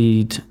nächste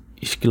Lied,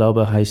 ich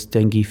glaube, heißt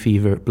Dengue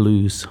Fever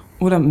Blues.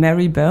 Oder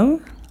Mary Bell?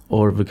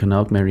 Oder wir können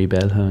auch Mary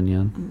Bell hören,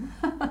 ja.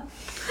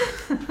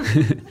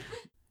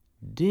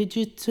 Did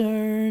you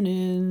turn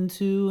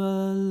into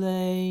a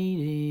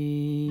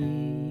lady?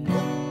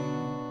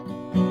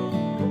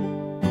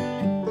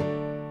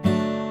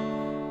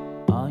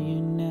 Are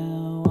you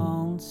now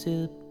on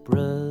Cipralex?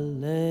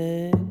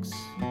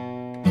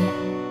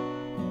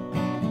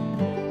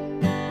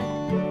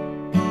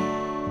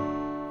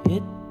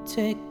 It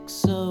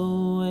takes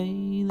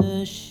away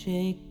the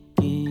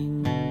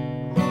shaking.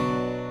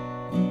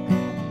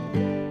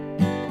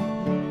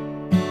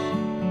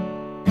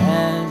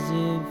 As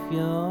if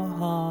your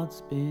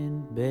heart's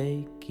been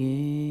baking.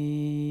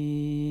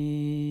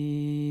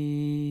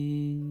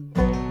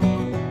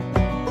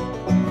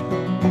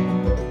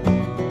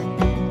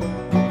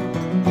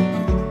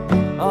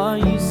 Are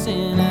you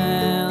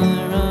senile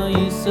or are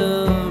you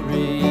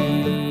serene?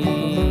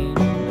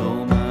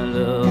 Oh my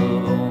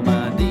love, oh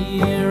my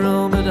dear,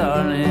 oh my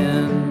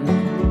darling.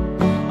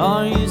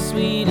 Are you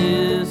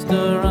sweetest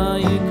or are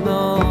you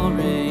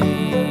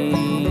chlorine?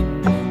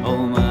 Oh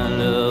my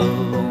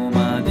love, oh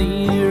my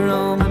dear,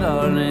 oh my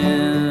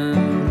darling.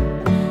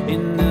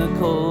 In the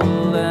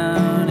cold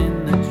out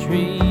in the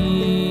trees.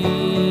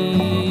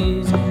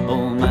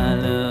 Oh my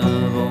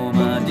love, oh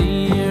my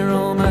dear,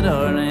 oh my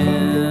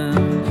darling.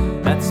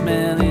 That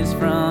smell is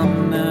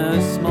from the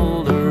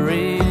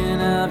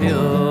smoldering of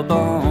your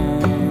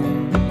bones.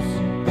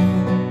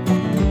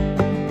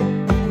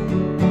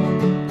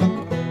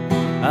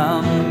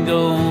 I'm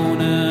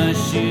gonna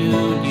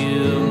shoot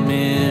you,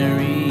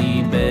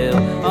 Mary Bell.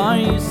 Are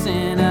you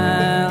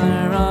senile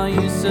or are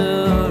you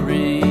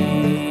serene?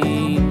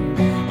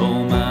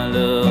 Oh my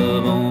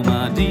love, oh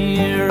my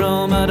dear,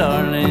 oh my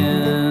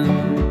darling.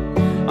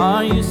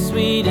 Are you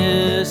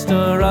sweetest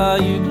or are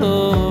you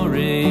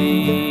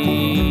chlorine?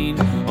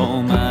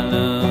 Oh my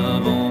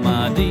love, oh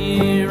my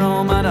dear,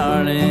 oh my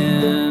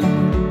darling.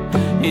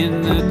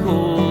 In the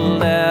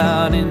cold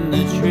out in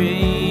the trees.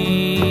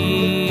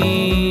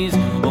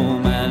 Oh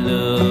my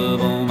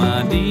love, oh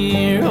my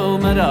dear, oh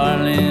my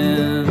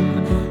darling.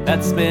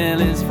 That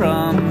smell is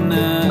from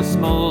the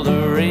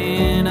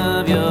smoldering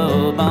of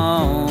your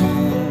bones.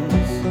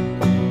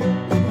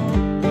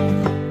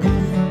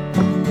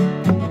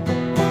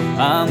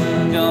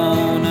 I'm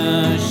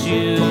gonna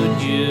shoot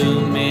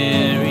you,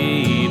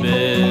 Mary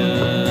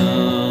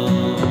Bell.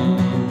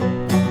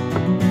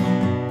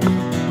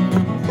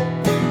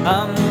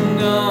 I'm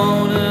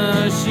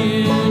gonna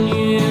shoot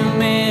you,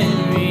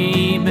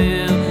 Mary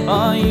Bell.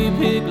 Are you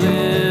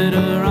Piglet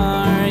or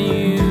are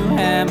you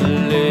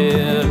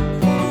Hamlet?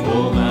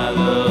 Oh my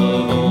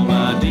love, oh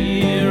my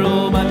dear,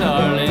 oh my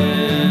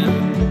darling.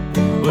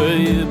 Were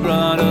you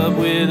brought up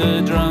with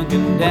a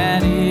drunken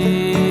daddy?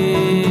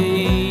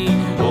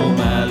 Oh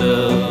my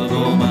love,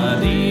 oh my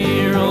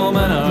dear, oh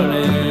my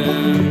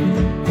darling.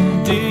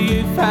 Do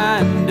you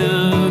find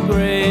a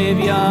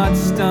graveyard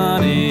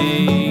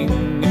stunning?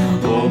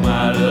 Oh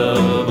my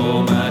love,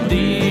 oh my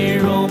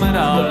dear, oh my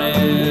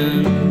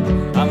darling.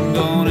 I'm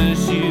gonna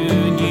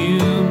shoot you,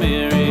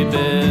 Mary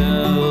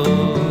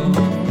Bell.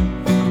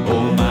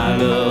 Oh my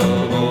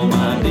love, oh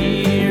my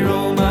dear,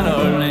 oh my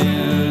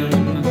darling.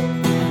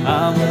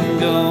 I'm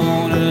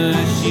gonna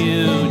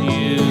shoot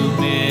you,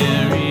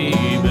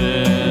 Mary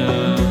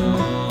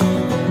Bell.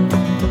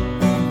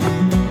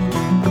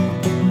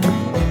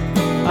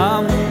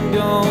 I'm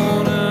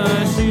gonna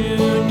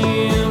shoot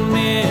you,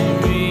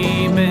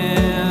 Mary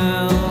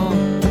Bell.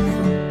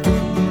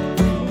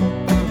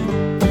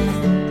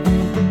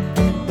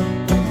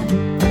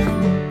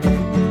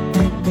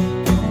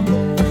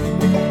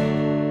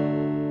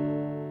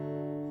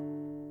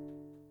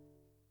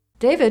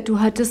 David, du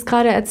hattest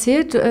gerade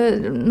erzählt,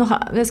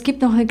 es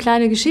gibt noch eine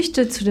kleine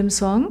Geschichte zu dem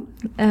Song.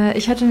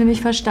 Ich hatte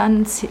nämlich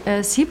verstanden,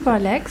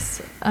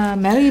 Cipralex,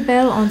 Mary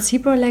Bell und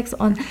Cipralex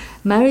und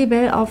Mary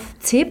Bell auf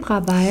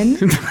Zebrabeinen.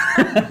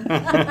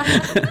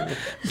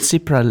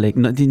 Zebraleg,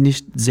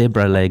 nicht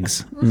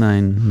Zebralegs.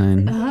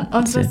 Nein.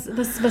 Und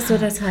was soll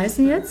das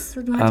heißen jetzt?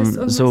 Du hattest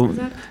irgendwas So,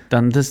 gesagt.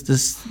 dann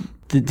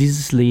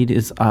Dieses Lied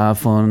ist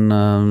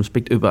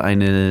spricht über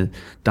eine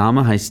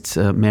Dame, heißt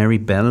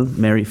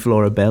Mary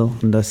Flora Bell.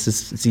 Und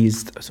sie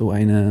ist so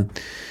eine,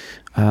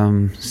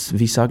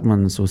 wie sagt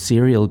man, so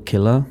Serial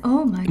Killer.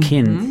 Oh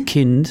mein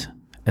Kind.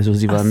 Also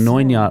sie war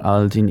 9 Jahre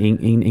alt in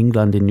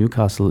England, in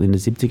Newcastle in den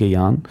 70er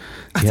Jahren.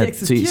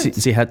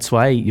 Sie hat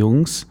 2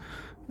 Jungs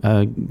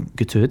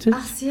getötet.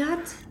 Ach,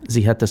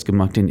 Sie hat das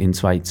gemacht in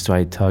 2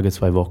 Tage,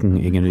 2 Wochen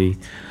irgendwie.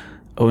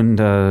 Und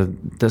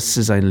das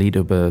ist ein Lied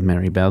über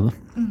Mary Bell.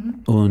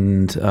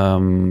 Und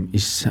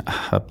ich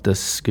habe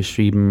das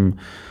geschrieben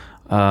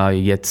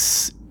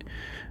jetzt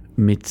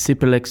mit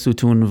Sipelex zu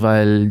tun,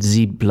 weil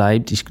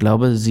ich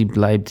glaube, sie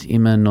bleibt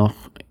immer noch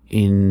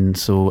in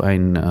so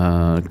ein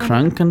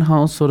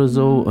Krankenhaus oder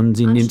so und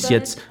sie nimmt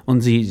jetzt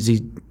und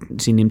sie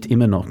nimmt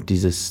immer noch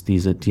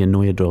die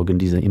neue Drogen,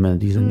 diese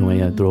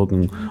neue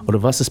Drogen.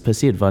 Oder was ist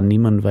passiert? Weil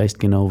niemand weiß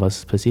genau,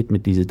 was passiert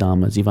mit dieser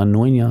Dame. Sie war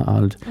 9 Jahre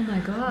alt. Oh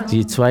mein Gott.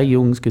 Sie hat 2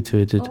 Jungs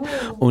getötet.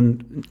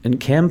 Und ein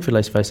Camp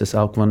vielleicht weiß es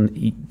auch, wenn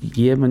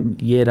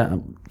jeder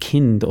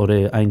Kind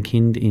oder ein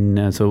Kind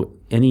in so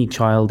any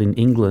child in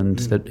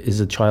England that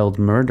is a child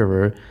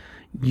murderer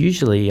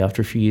usually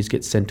after a few years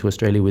gets sent to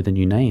Australia with a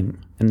new name,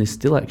 and this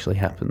still actually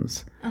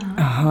happens.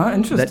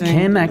 Interesting. That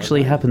can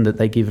actually happen, that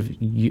they give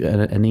you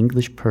an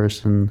English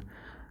person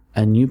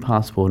a new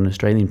passport, an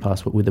Australian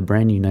passport with a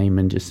brand new name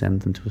and just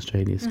send them to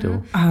Australia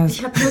still.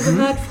 Ich habe nur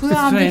gehört, früher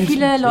haben die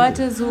viele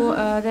Leute so,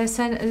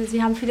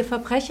 sie haben viele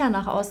Verbrecher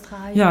nach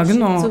Australien. Ja,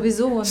 genau.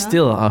 Sowieso, ne?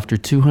 Still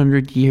after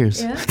 200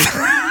 years. Ja.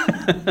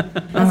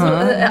 Also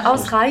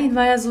Australien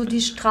war ja so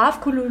die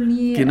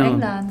Strafkolonie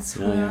Englands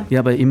früher. Ja,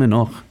 aber immer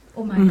noch.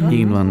 Oh mein Gott.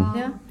 Irgendwann.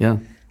 Ja.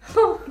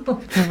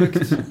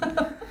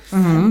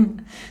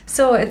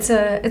 So it's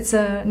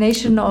a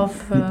nation of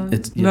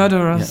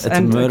murderers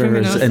and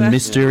murderers and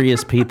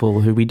mysterious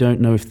people who we don't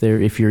know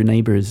if your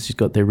neighbor has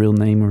got their real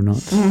name or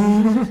not.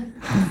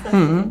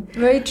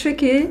 Very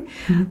tricky.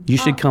 You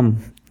should come.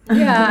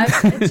 Yeah,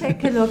 I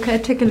take a look.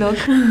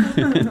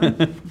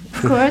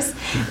 Of course,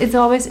 it's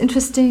always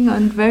interesting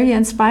and very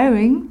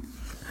inspiring.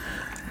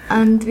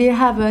 And we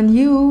have a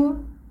new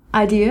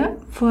idea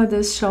for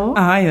this show.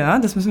 Ah ja,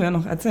 das müssen wir ja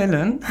noch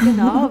erzählen.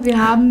 Genau, wir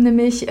haben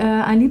nämlich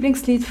ein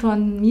Lieblingslied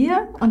von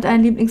mir und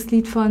ein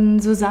Lieblingslied von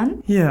Susanne.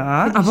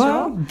 Ja,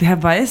 aber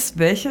wer weiß,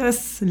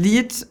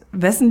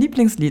 wessen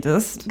Lieblingslied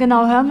ist.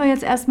 Genau, hören wir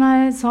jetzt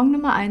erstmal Song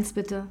Nummer 1,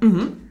 bitte.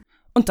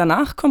 Und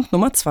danach kommt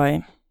Nummer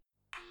 2.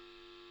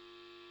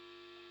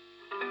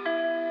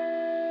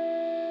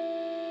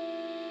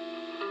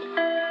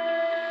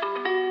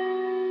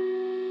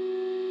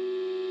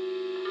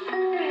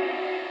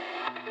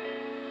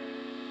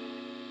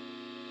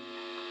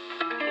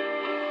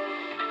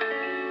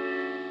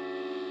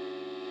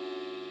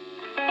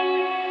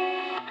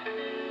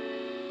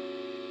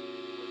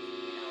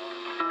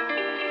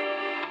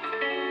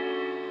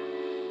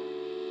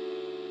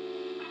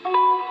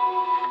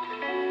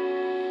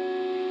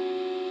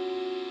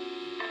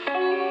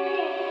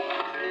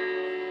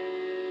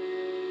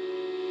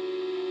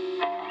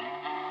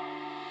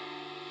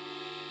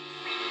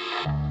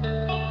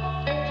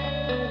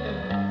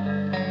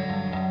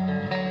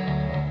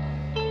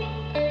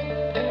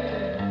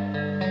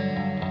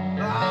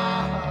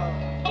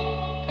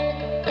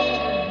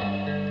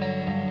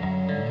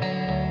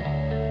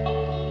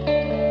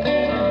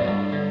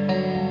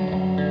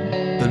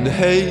 And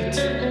hate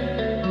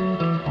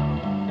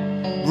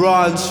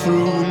runs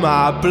through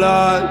my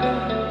blood.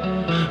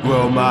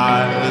 Well,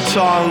 my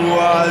tongue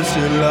was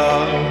in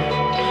love,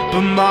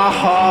 but my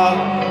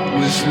heart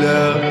was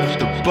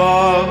left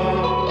above.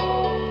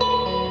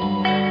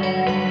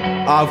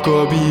 I've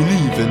got to be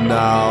leaving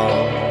now.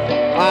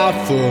 I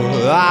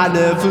thought I'd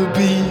never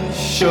be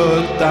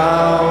shut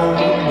down,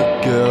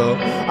 but girl,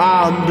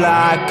 I'm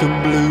black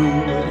and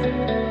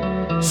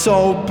blue,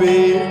 so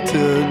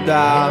beaten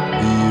down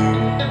to you.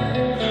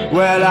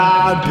 Well,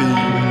 I'd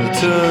be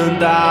turned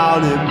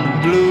down in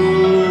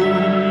blue.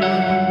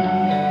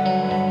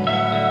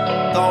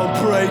 Don't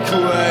break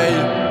away.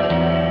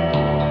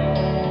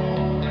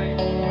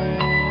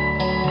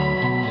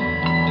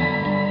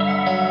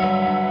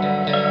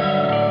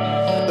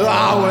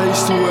 I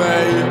waste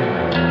away.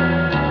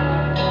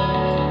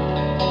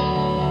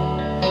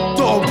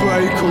 Don't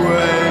break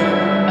away.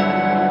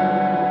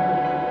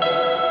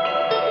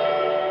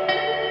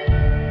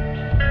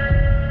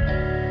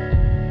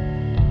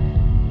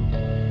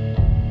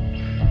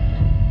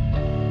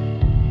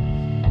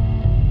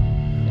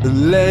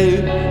 And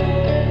lay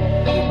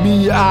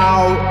me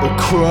out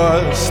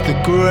across the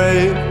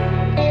grave.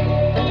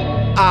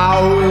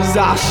 Hours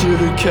I should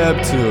have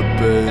kept at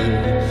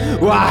bay.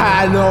 Well, I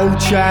had no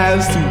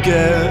chance to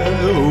get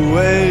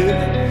away.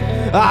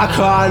 I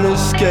can't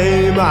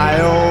escape my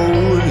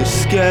own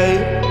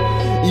escape.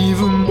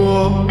 Even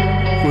more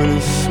when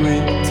it's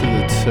sweet to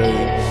the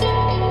taste.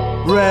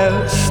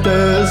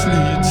 Restless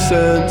lead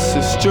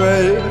senses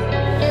stray.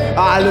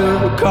 I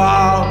look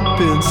up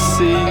and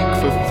seek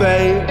for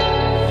fate.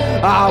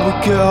 I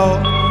would go,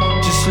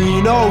 just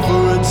lean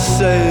over and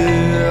say,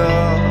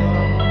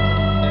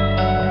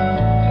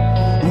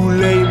 oh,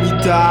 lay me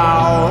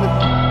down.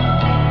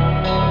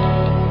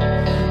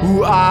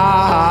 Ooh,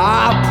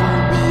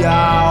 pull me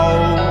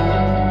out.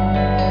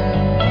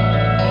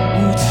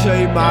 Ooh,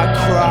 take my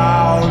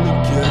crown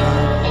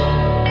again.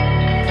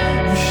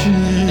 Ooh,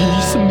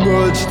 she's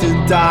submerged in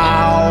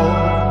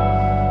doubt.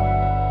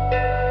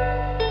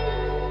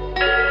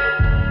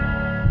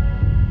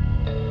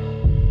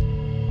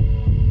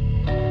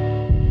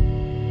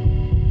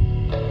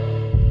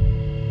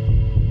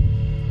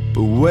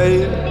 But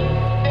wait,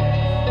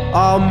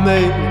 I'll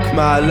make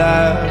my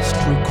last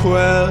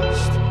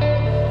request.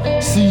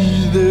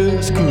 See,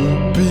 this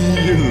could be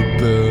the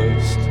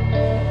best.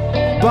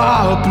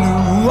 But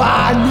blue,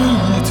 I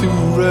need to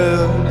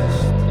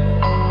rest.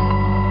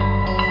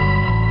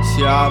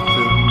 See, I've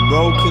been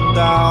broken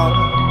down.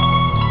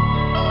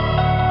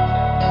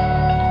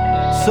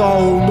 So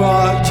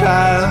much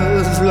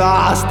has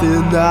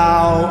lasted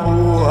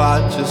now.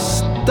 I just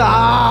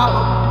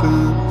stop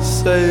and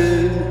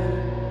say,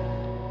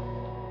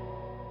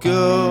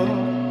 girl,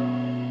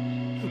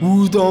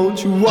 ooh,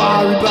 don't you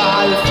worry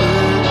about a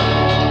thing,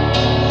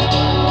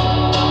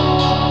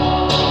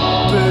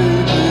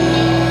 baby.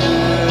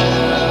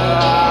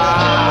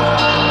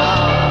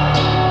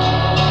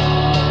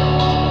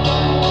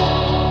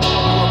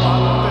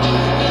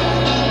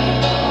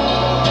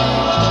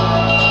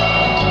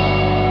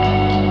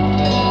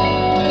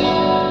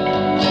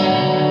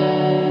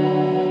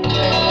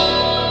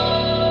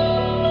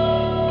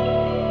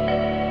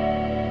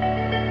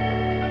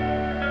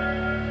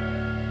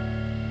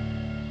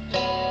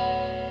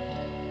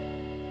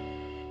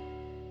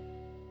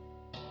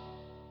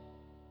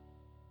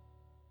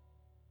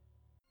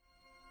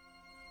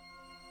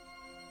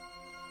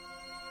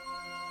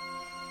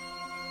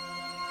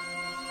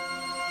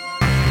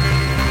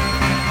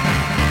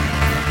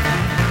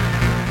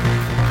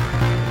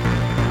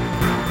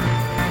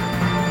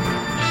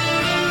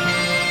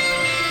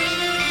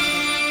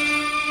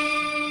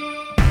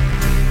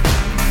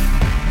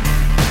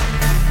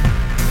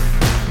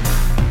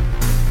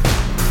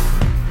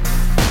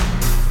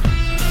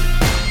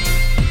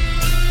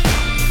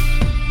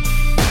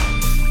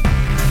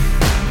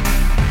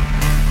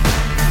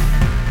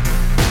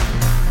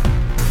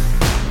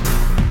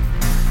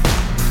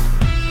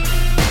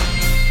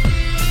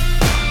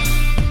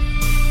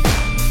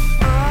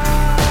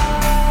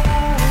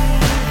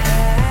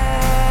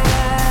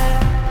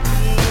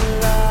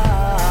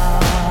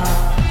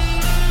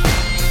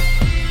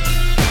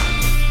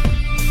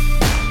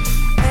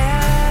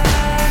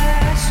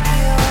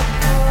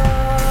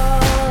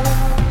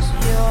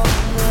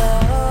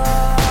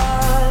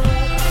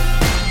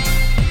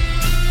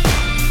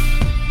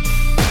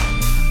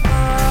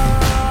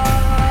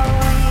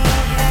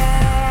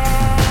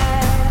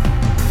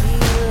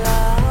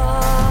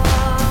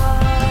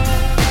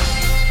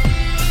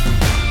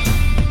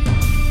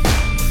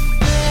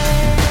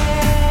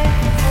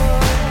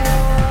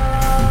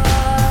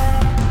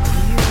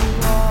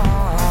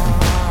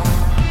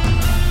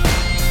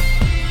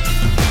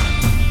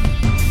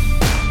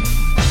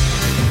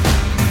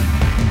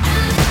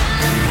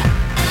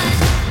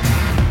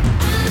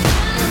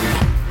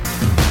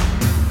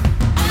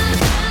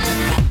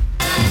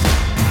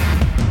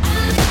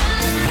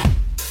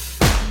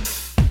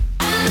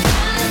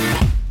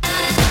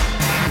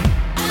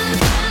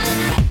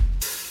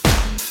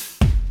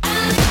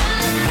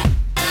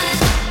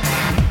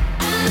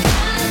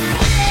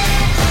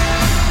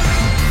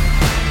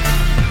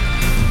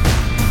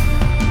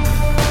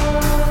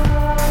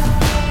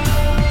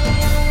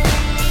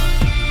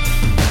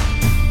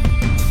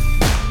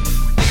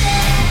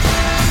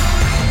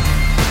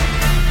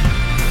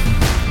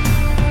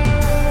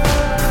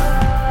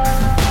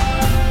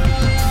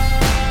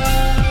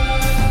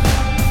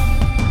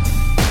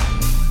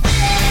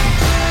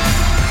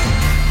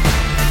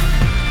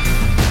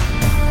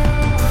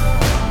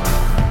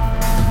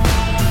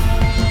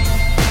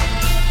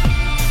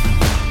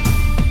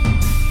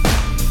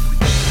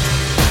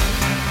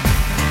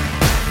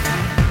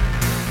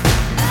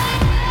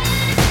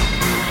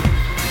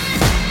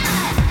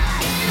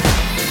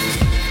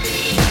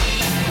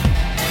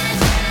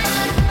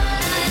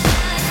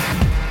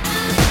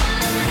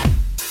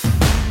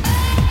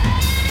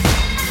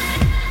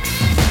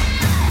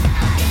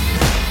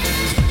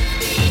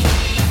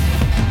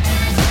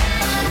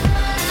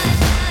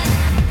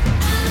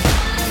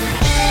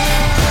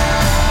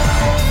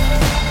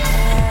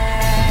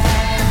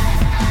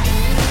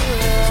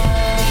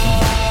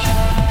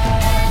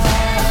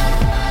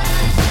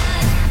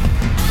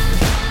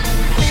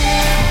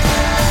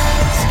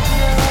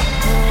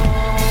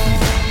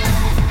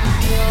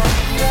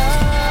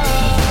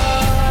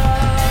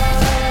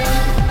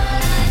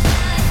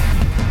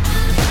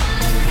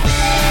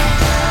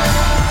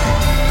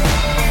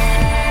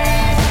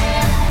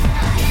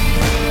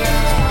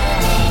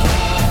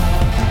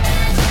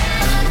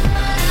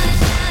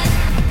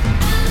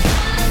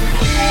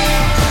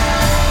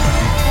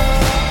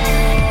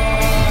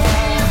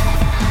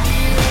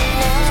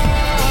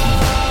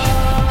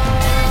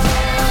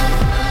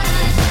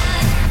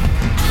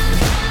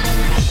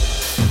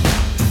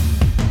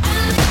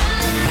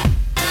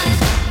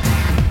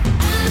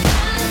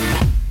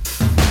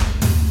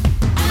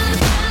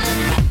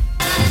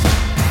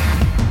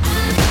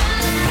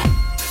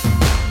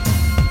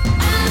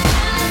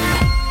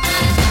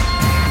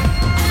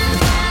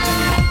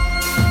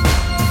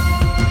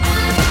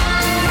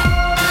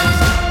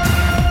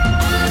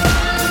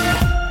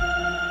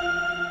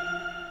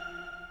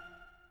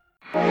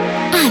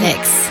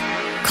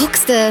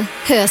 Siehste,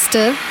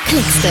 hörste,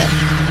 klickste.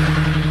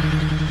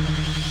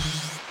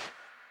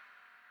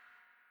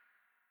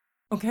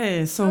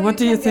 Okay, so what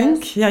do you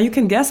think? Yeah, you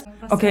can guess.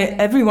 Okay,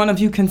 every one of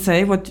you can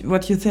say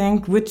what you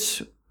think.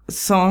 Which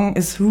song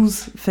is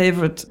whose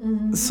favorite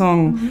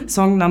song?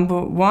 Song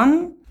number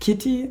 1,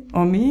 Kitty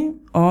or me?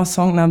 Or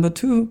song number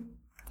 2,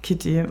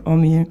 Kitty or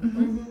me?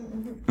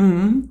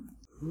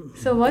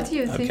 So what do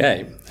you think?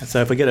 Okay,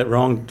 so if I get it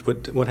wrong,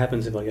 what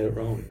happens if I get it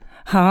wrong?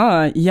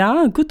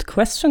 Yeah, good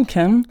question,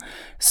 Cam.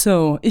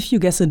 So, if you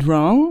guess it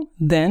wrong,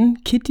 then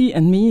Kitty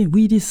and me,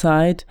 we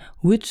decide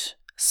which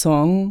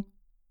song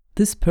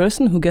this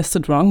person who guessed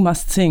it wrong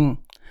must sing.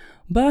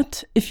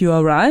 But if you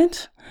are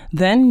right,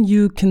 then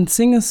you can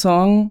sing a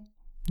song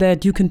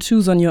that you can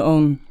choose on your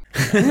own.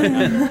 I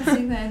don't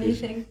sing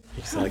anything.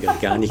 Ich sage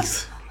gar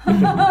nichts.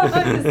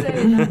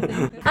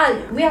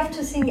 We have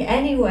to sing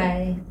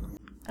anyway.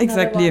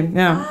 Exactly,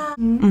 yeah.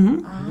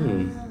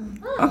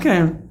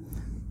 Okay.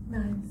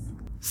 Nice.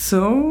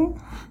 So,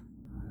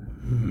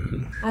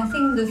 I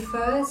think the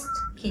first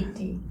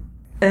Kitty.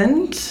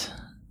 and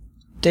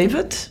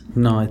David?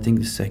 No, I think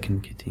the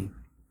second, Kitty.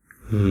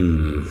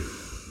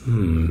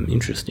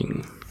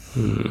 Interesting.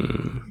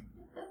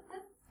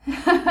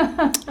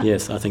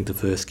 Yes, I think the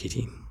first,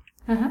 Kitty.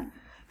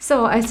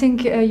 So I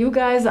think you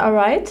guys are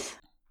right.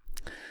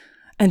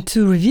 And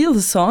to reveal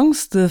the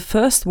songs, the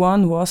first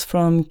one was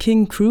from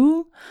King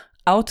Cruel,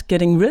 Out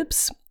Getting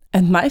Ribs.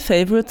 And my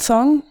favorite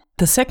song,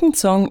 the second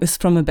song, is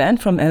from a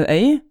band from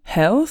LA,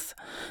 Health.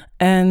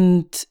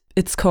 And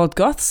it's called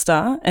Goth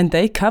Star. And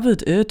they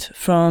covered it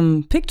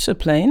from Picture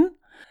Plane.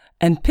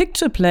 And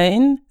Picture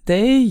Plane,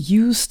 they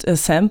used a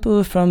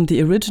sample from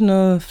the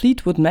original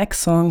Fleetwood Mac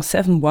song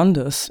Seven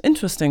Wonders.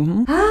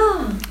 Interesting,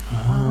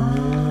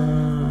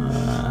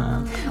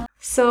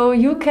 So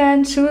you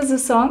can choose a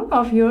song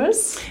of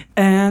yours.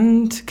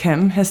 And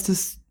Cam has to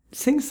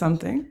sing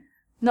something.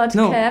 Not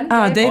No. Cam.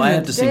 David. Oh, I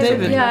have to sing David.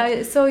 something.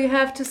 Yeah, so you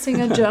have to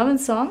sing a German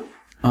song.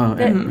 Oh,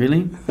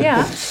 really?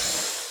 Yeah.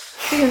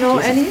 Do you know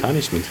any?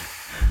 Punishment.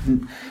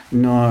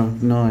 No,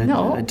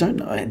 No? I don't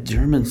know a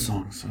German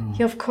song. So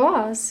Yeah, of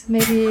course.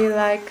 Maybe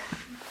like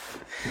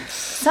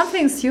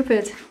something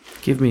stupid.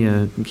 give me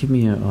a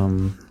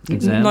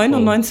example.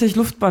 99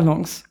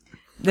 Luftballons.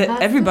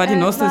 Everybody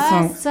knows this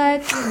song. Was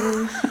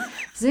seitlich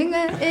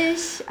singe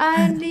ich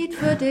ein Lied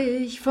für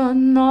dich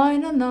von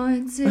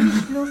 99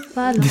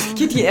 Luftballons.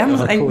 Kitty, er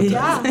muss eigentlich.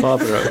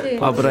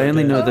 But I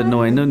only know the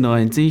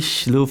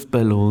 99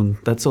 Luftballon.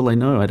 That's all I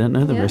know. I don't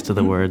know the rest of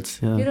the words.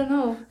 You Yeah. don't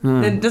know.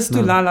 Das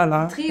du la la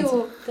la.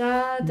 Trio,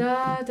 da,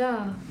 da,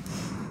 da.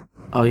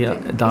 Oh yeah,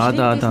 da, Ich lieb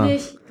da, dich da.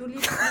 nicht, du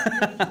liebst mich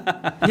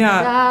nicht.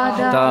 Ja.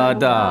 Da,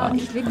 Da.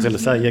 Ich lieb I was going to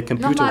say, yeah,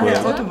 computer Nochmal,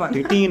 words. Autobahn.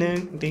 Bitte.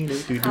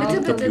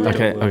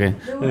 Okay.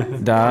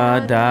 Da,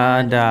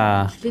 da,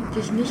 da. Ich lieb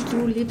dich nicht,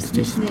 du liebst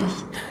mich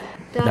nicht.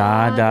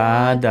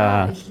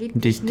 Da. Ich lieb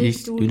Dich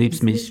nicht, du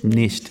liebst mich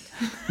nicht.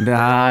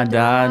 Da.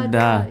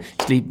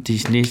 Ich lieb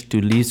dich nicht, du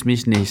liebst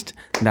mich nicht.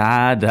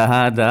 Da.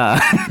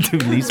 Du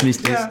liebst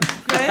mich nicht. Ja.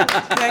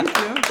 Thank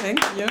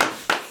you.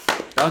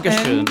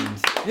 Dankeschön.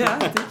 Ja,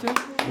 thank you.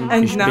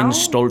 And Ich now, bin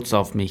stolz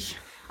auf mich.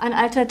 Ein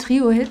alter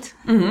Trio-Hit.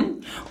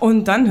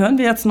 und dann hören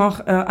wir jetzt noch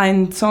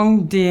einen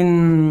Song,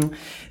 den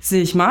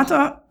sich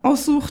Martha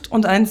aussucht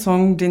und einen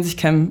Song, den sich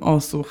Cam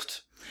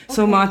aussucht.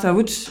 So Martha,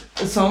 which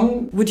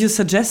song would you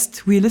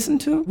suggest we listen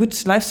to?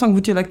 Which live song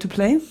would you like to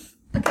play?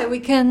 Okay, we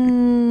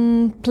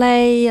can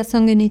play a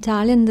song in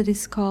Italian that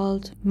is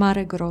called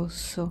Mare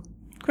Grosso.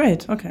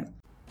 Great, okay.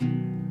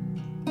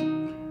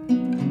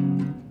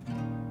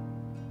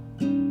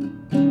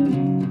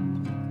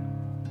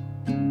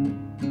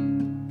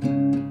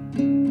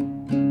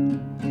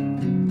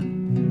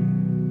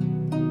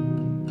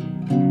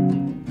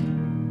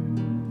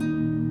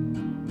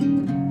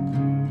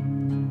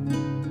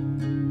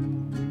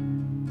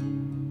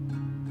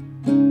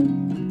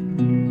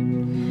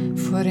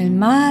 Fuori il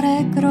mare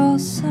è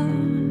grosso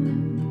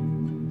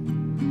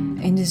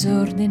e in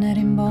disordine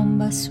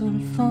rimbomba sul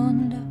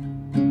fondo.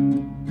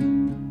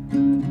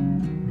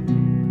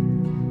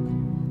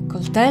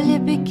 Coltelli e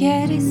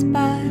bicchieri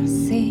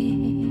sparsi,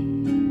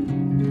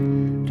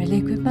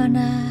 reliqui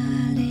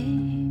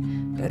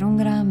banali per un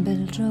gran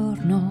bel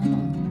giorno.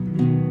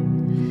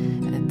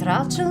 E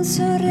traccio un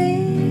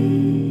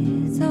sorriso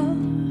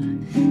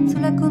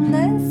sulla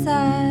condensa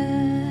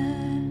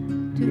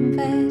di un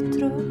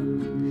vetro.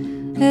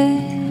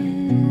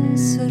 E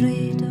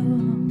sorrido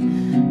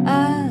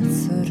al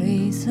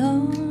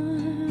sorriso.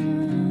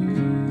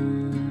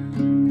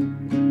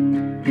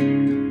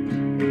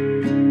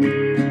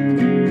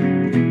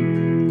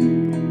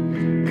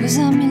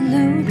 Cosa mi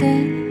illude?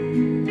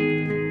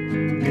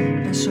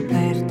 Lascio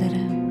perdere.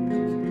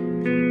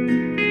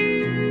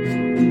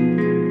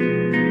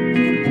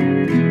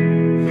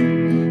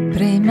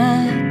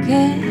 Prima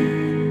che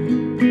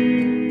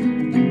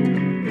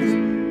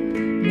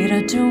mi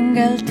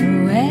raggiunga il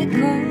tuo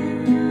eco.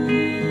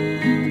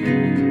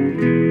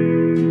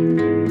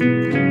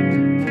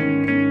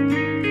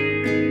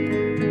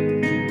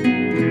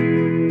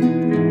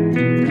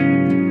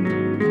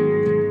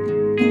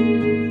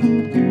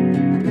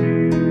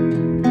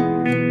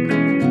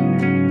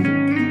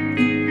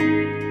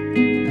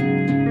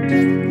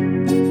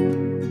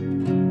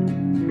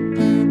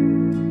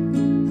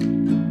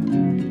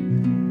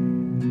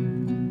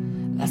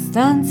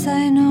 danza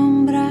in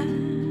ombra,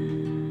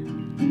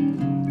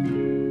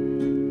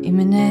 i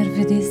miei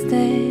nervi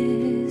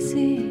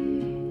distesi,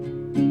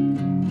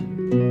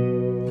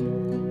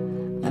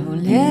 la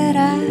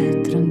voliera è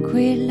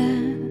tranquilla,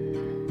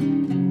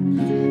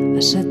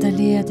 lasciata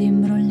lì ad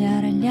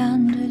imbrogliare gli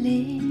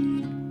angeli,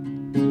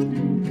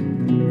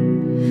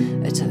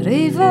 e ci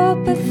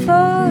arrivo per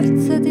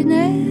forza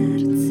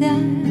d'inerzia,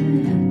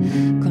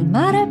 col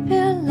mare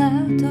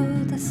piallato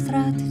da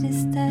strati di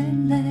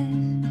stelle,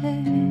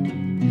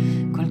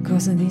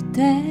 qualcosa di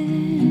te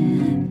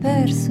è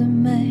perso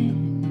in me.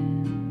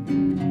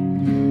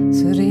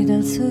 Sorride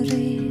al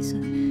sorriso,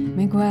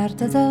 mi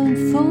guarda da in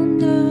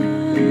fondo.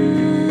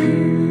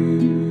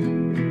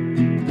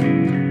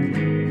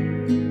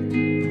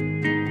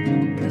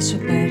 Lascio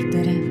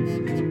perdere.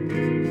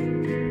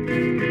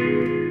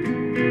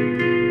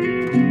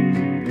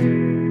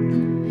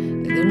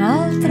 Ed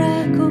un'altra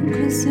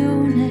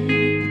conclusione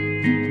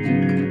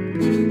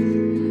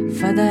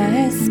fa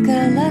da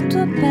esca la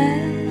tua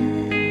pelle.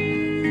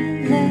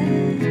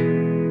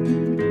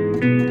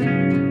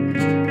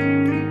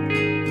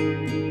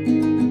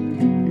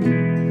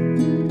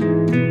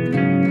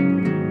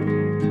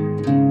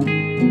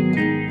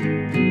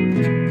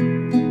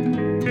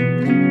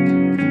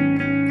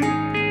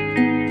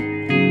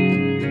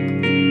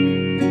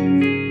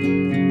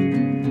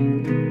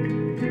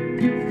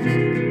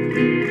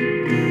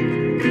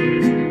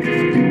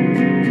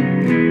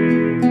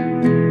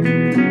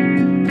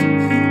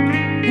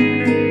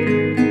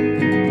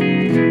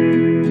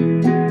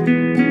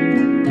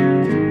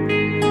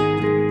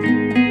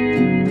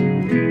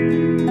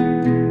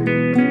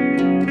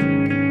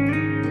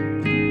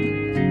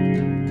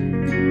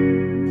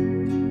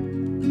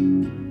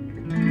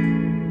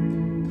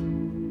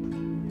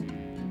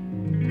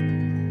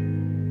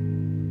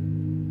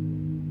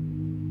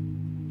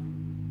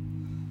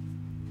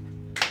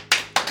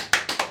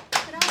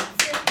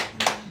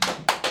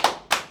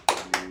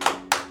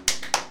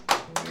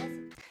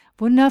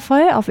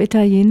 Wundervoll auf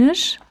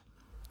Italienisch.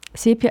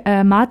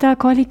 Marta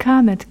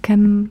Colica mit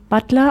Cem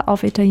Butler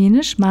auf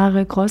Italienisch.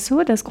 Mare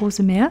Grosso, das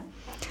große Meer.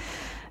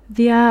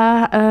 Wir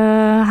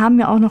haben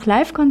ja auch noch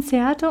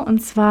Live-Konzerte.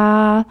 Und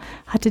zwar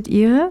hattet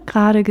ihr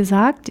gerade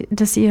gesagt,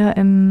 dass ihr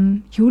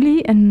im Juli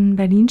in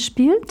Berlin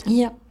spielt.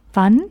 Yeah.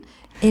 Wann?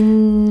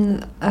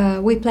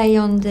 We play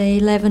on the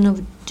 11th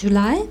of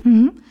July.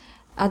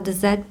 At the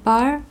Z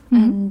Bar,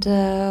 and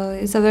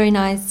it's a very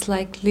nice,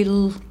 like,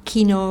 little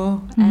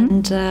kino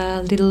and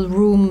little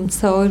room,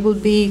 so it will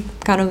be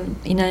kind of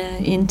in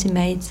an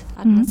intimate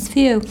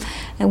atmosphere.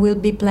 And we'll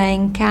be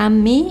playing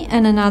Cam, me,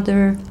 and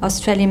another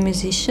Australian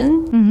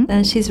musician,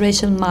 and she's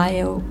Rachel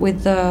Mayo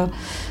with the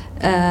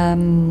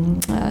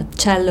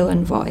cello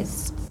and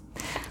voice.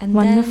 And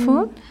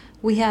Wonderful.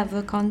 We have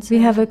a concert.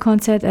 We have a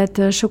concert at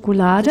the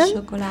Schokoladen.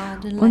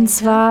 Und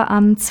zwar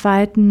am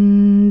 2.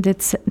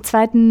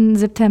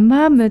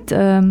 September mit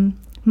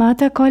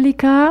Marta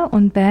Colica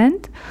und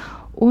Band.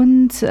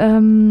 Und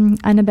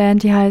eine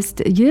Band, die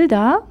heißt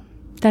Yilda.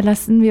 Da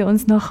lassen wir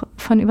uns noch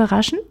von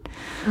überraschen.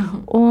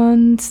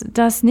 Und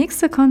das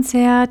nächste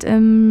Konzert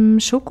im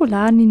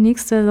Schokoladen, die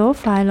nächste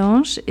Lo-Fi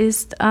Lounge,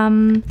 ist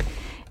am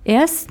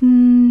 1.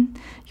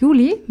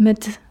 Juli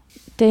mit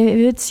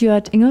David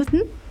Stuart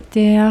Ingleton,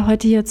 der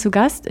heute hier zu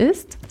Gast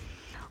ist.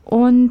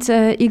 Und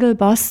Eagle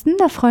Boston,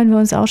 da freuen wir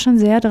uns auch schon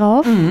sehr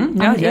drauf.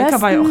 Ja, Jelka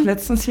war ja auch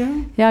letztens hier.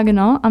 Ja,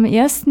 genau. Am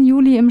 1.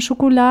 Juli im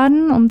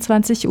Schokoladen um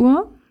 20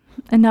 Uhr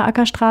in der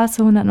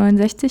Ackerstraße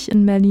 169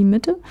 in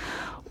Berlin-Mitte.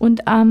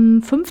 Und am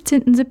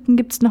 15.07.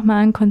 gibt es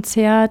nochmal ein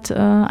Konzert,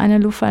 eine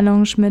Lo-Fi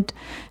Lounge mit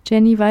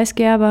Jenny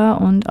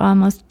Weisgerber und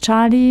Almost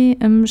Charlie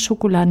im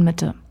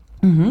Schokoladenmitte.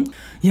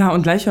 Ja,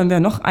 und gleich hören wir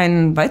noch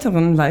einen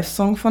weiteren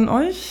Live-Song von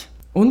euch.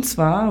 Und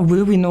zwar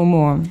Will We Know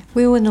More.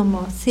 We Will Know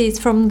More. See, it's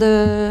from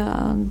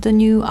the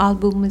new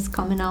album is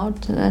coming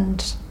out,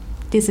 and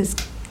this is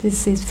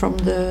from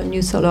the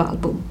new solo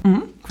album.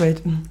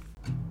 Great.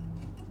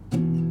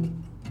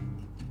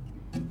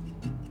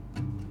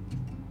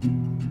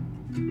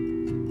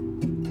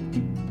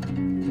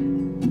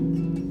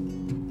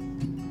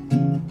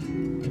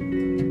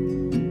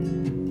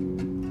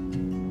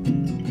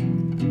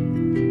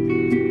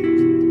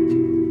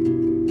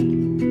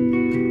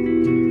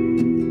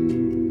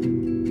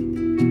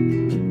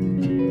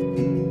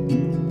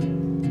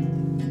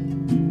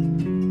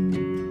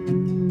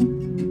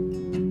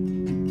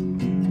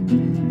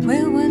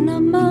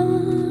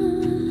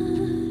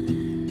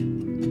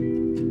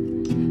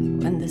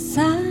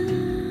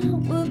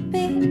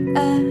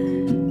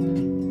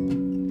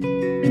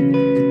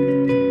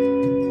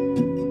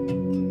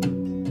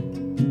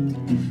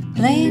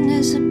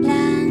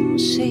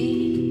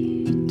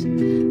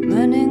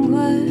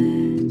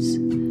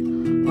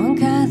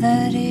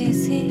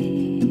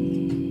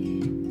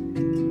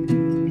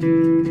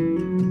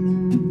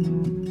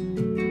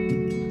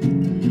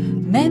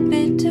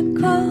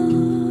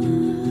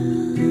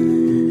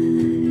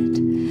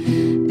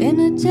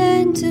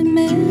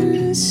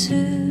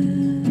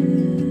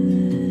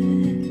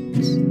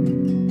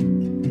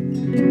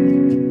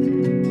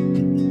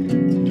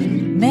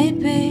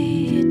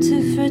 Maybe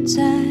to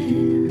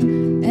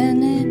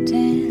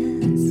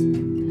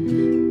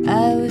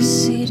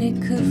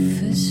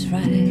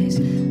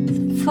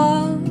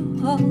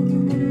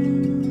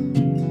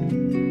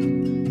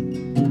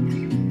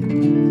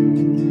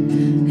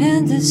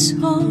And this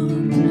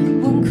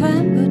home won't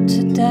crumble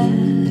to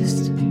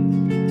dust.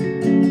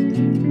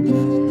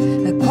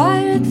 A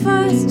quiet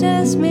forest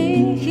as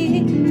me,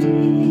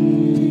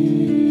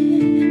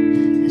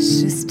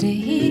 let's just stay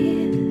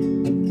here.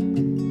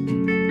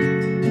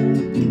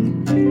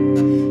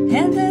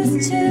 And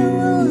this too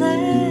will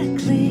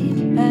likely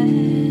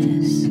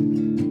pass.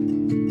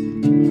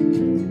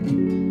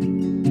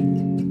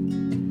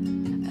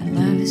 And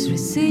love is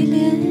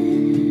resilient.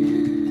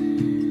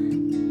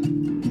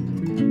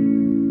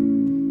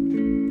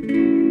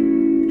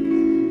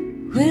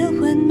 We'll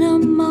win no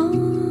more.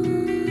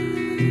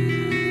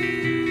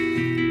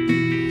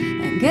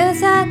 And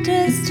guess our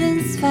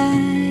distance fight.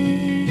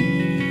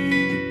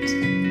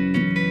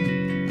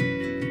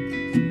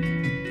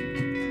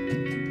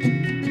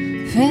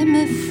 Free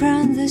me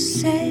from the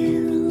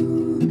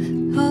sail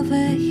of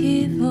a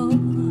evil.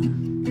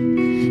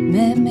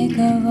 Made me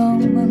go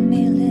wrong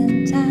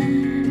 1,000,000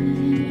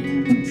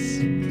 times.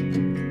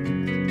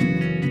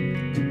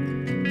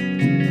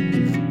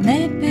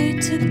 Maybe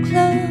too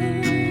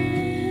close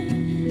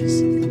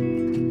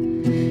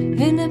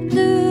in a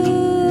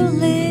blue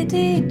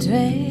lady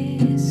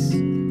dress.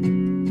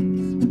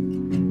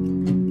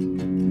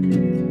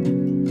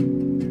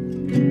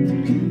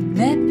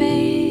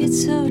 Maybe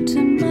it's all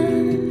too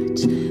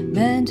much,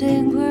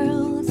 bending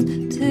worlds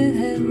to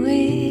her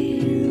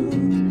will,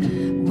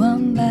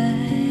 one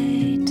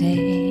by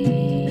day.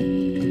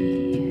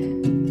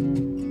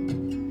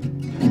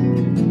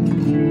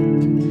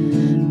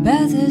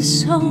 But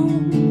this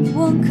home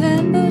won't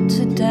crumble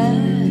to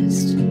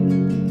dust.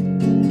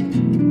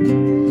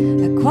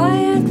 A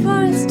quiet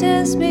forest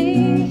tells me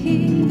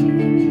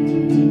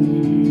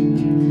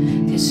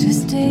it's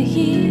just stay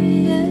here.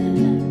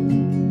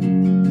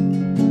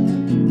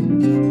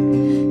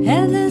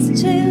 And this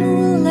chill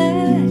will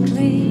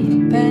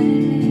likely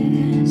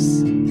pass.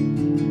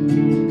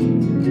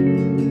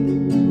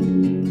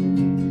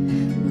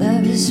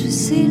 Love is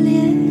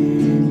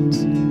resilient.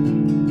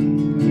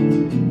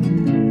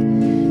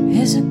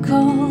 It's a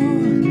call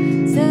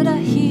that I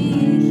hear.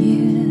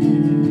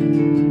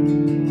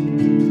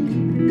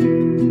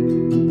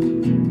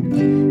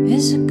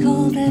 It's a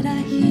call that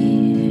I hear.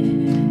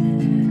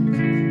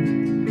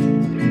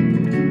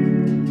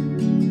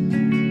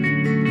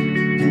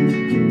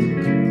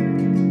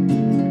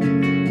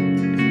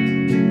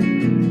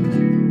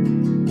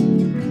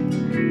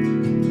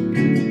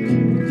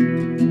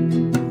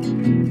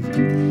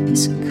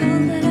 It's a call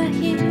that I hear. Call that I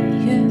hear.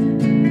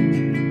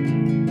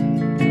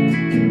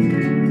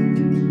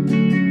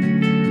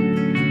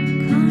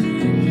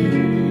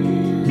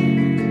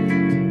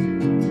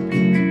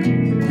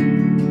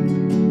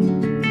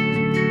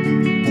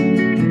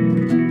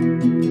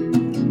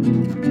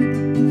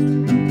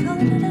 Call that I hear. Call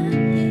that I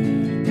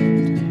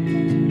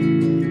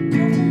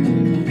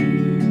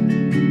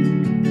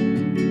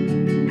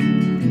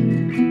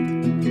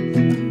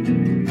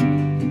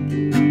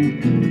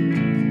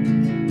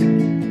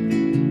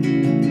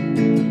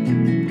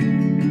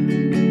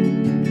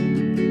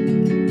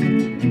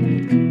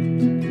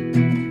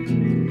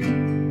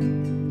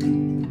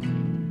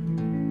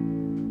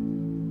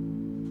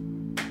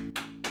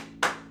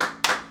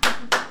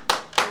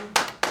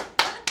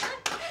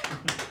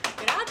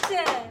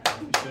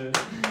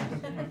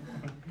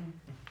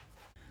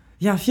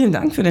Ja, vielen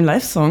Dank für den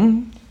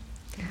Live-Song.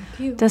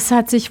 Das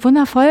hat sich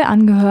wundervoll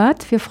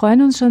angehört. Wir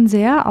freuen uns schon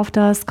sehr auf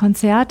das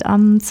Konzert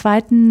am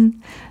 2.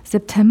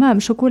 September im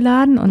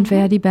Schokoladen. Und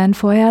wer die Band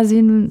vorher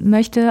sehen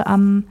möchte,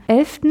 am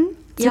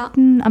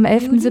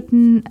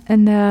 11.7.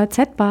 in der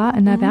Z-Bar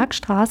in der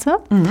Bergstraße.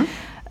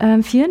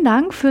 Vielen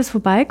Dank fürs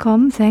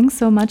Vorbeikommen. Thanks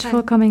so much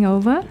for coming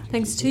over.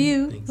 Thanks to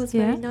you. It was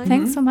very nice.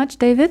 Thanks so much,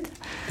 David.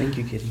 Thank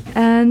you, Kitty.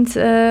 And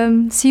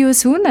see you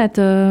soon at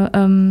the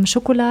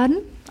Schokoladen.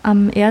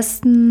 Am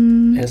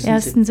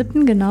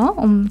 1.7. genau,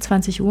 um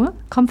 20 Uhr.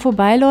 Kommt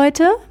vorbei,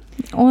 Leute.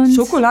 Und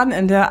Schokoladen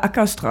in der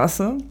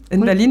Ackerstraße in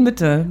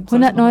Berlin-Mitte.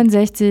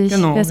 169,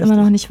 Genau, wer es immer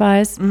noch nicht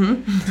weiß.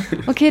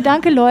 Okay,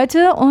 danke,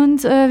 Leute.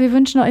 Und wir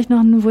wünschen euch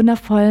noch eine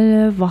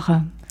wundervolle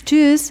Woche.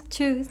 Tschüss.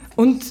 Tschüss.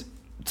 Und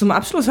zum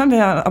Abschluss haben wir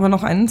ja aber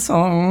noch einen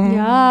Song.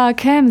 Ja,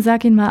 Cam,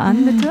 sag ihn mal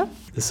an, bitte.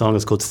 The song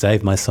is called Save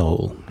My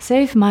Soul.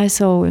 Save My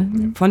Soul.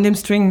 Von dem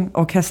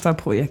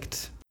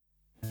String-Orchester-Projekt.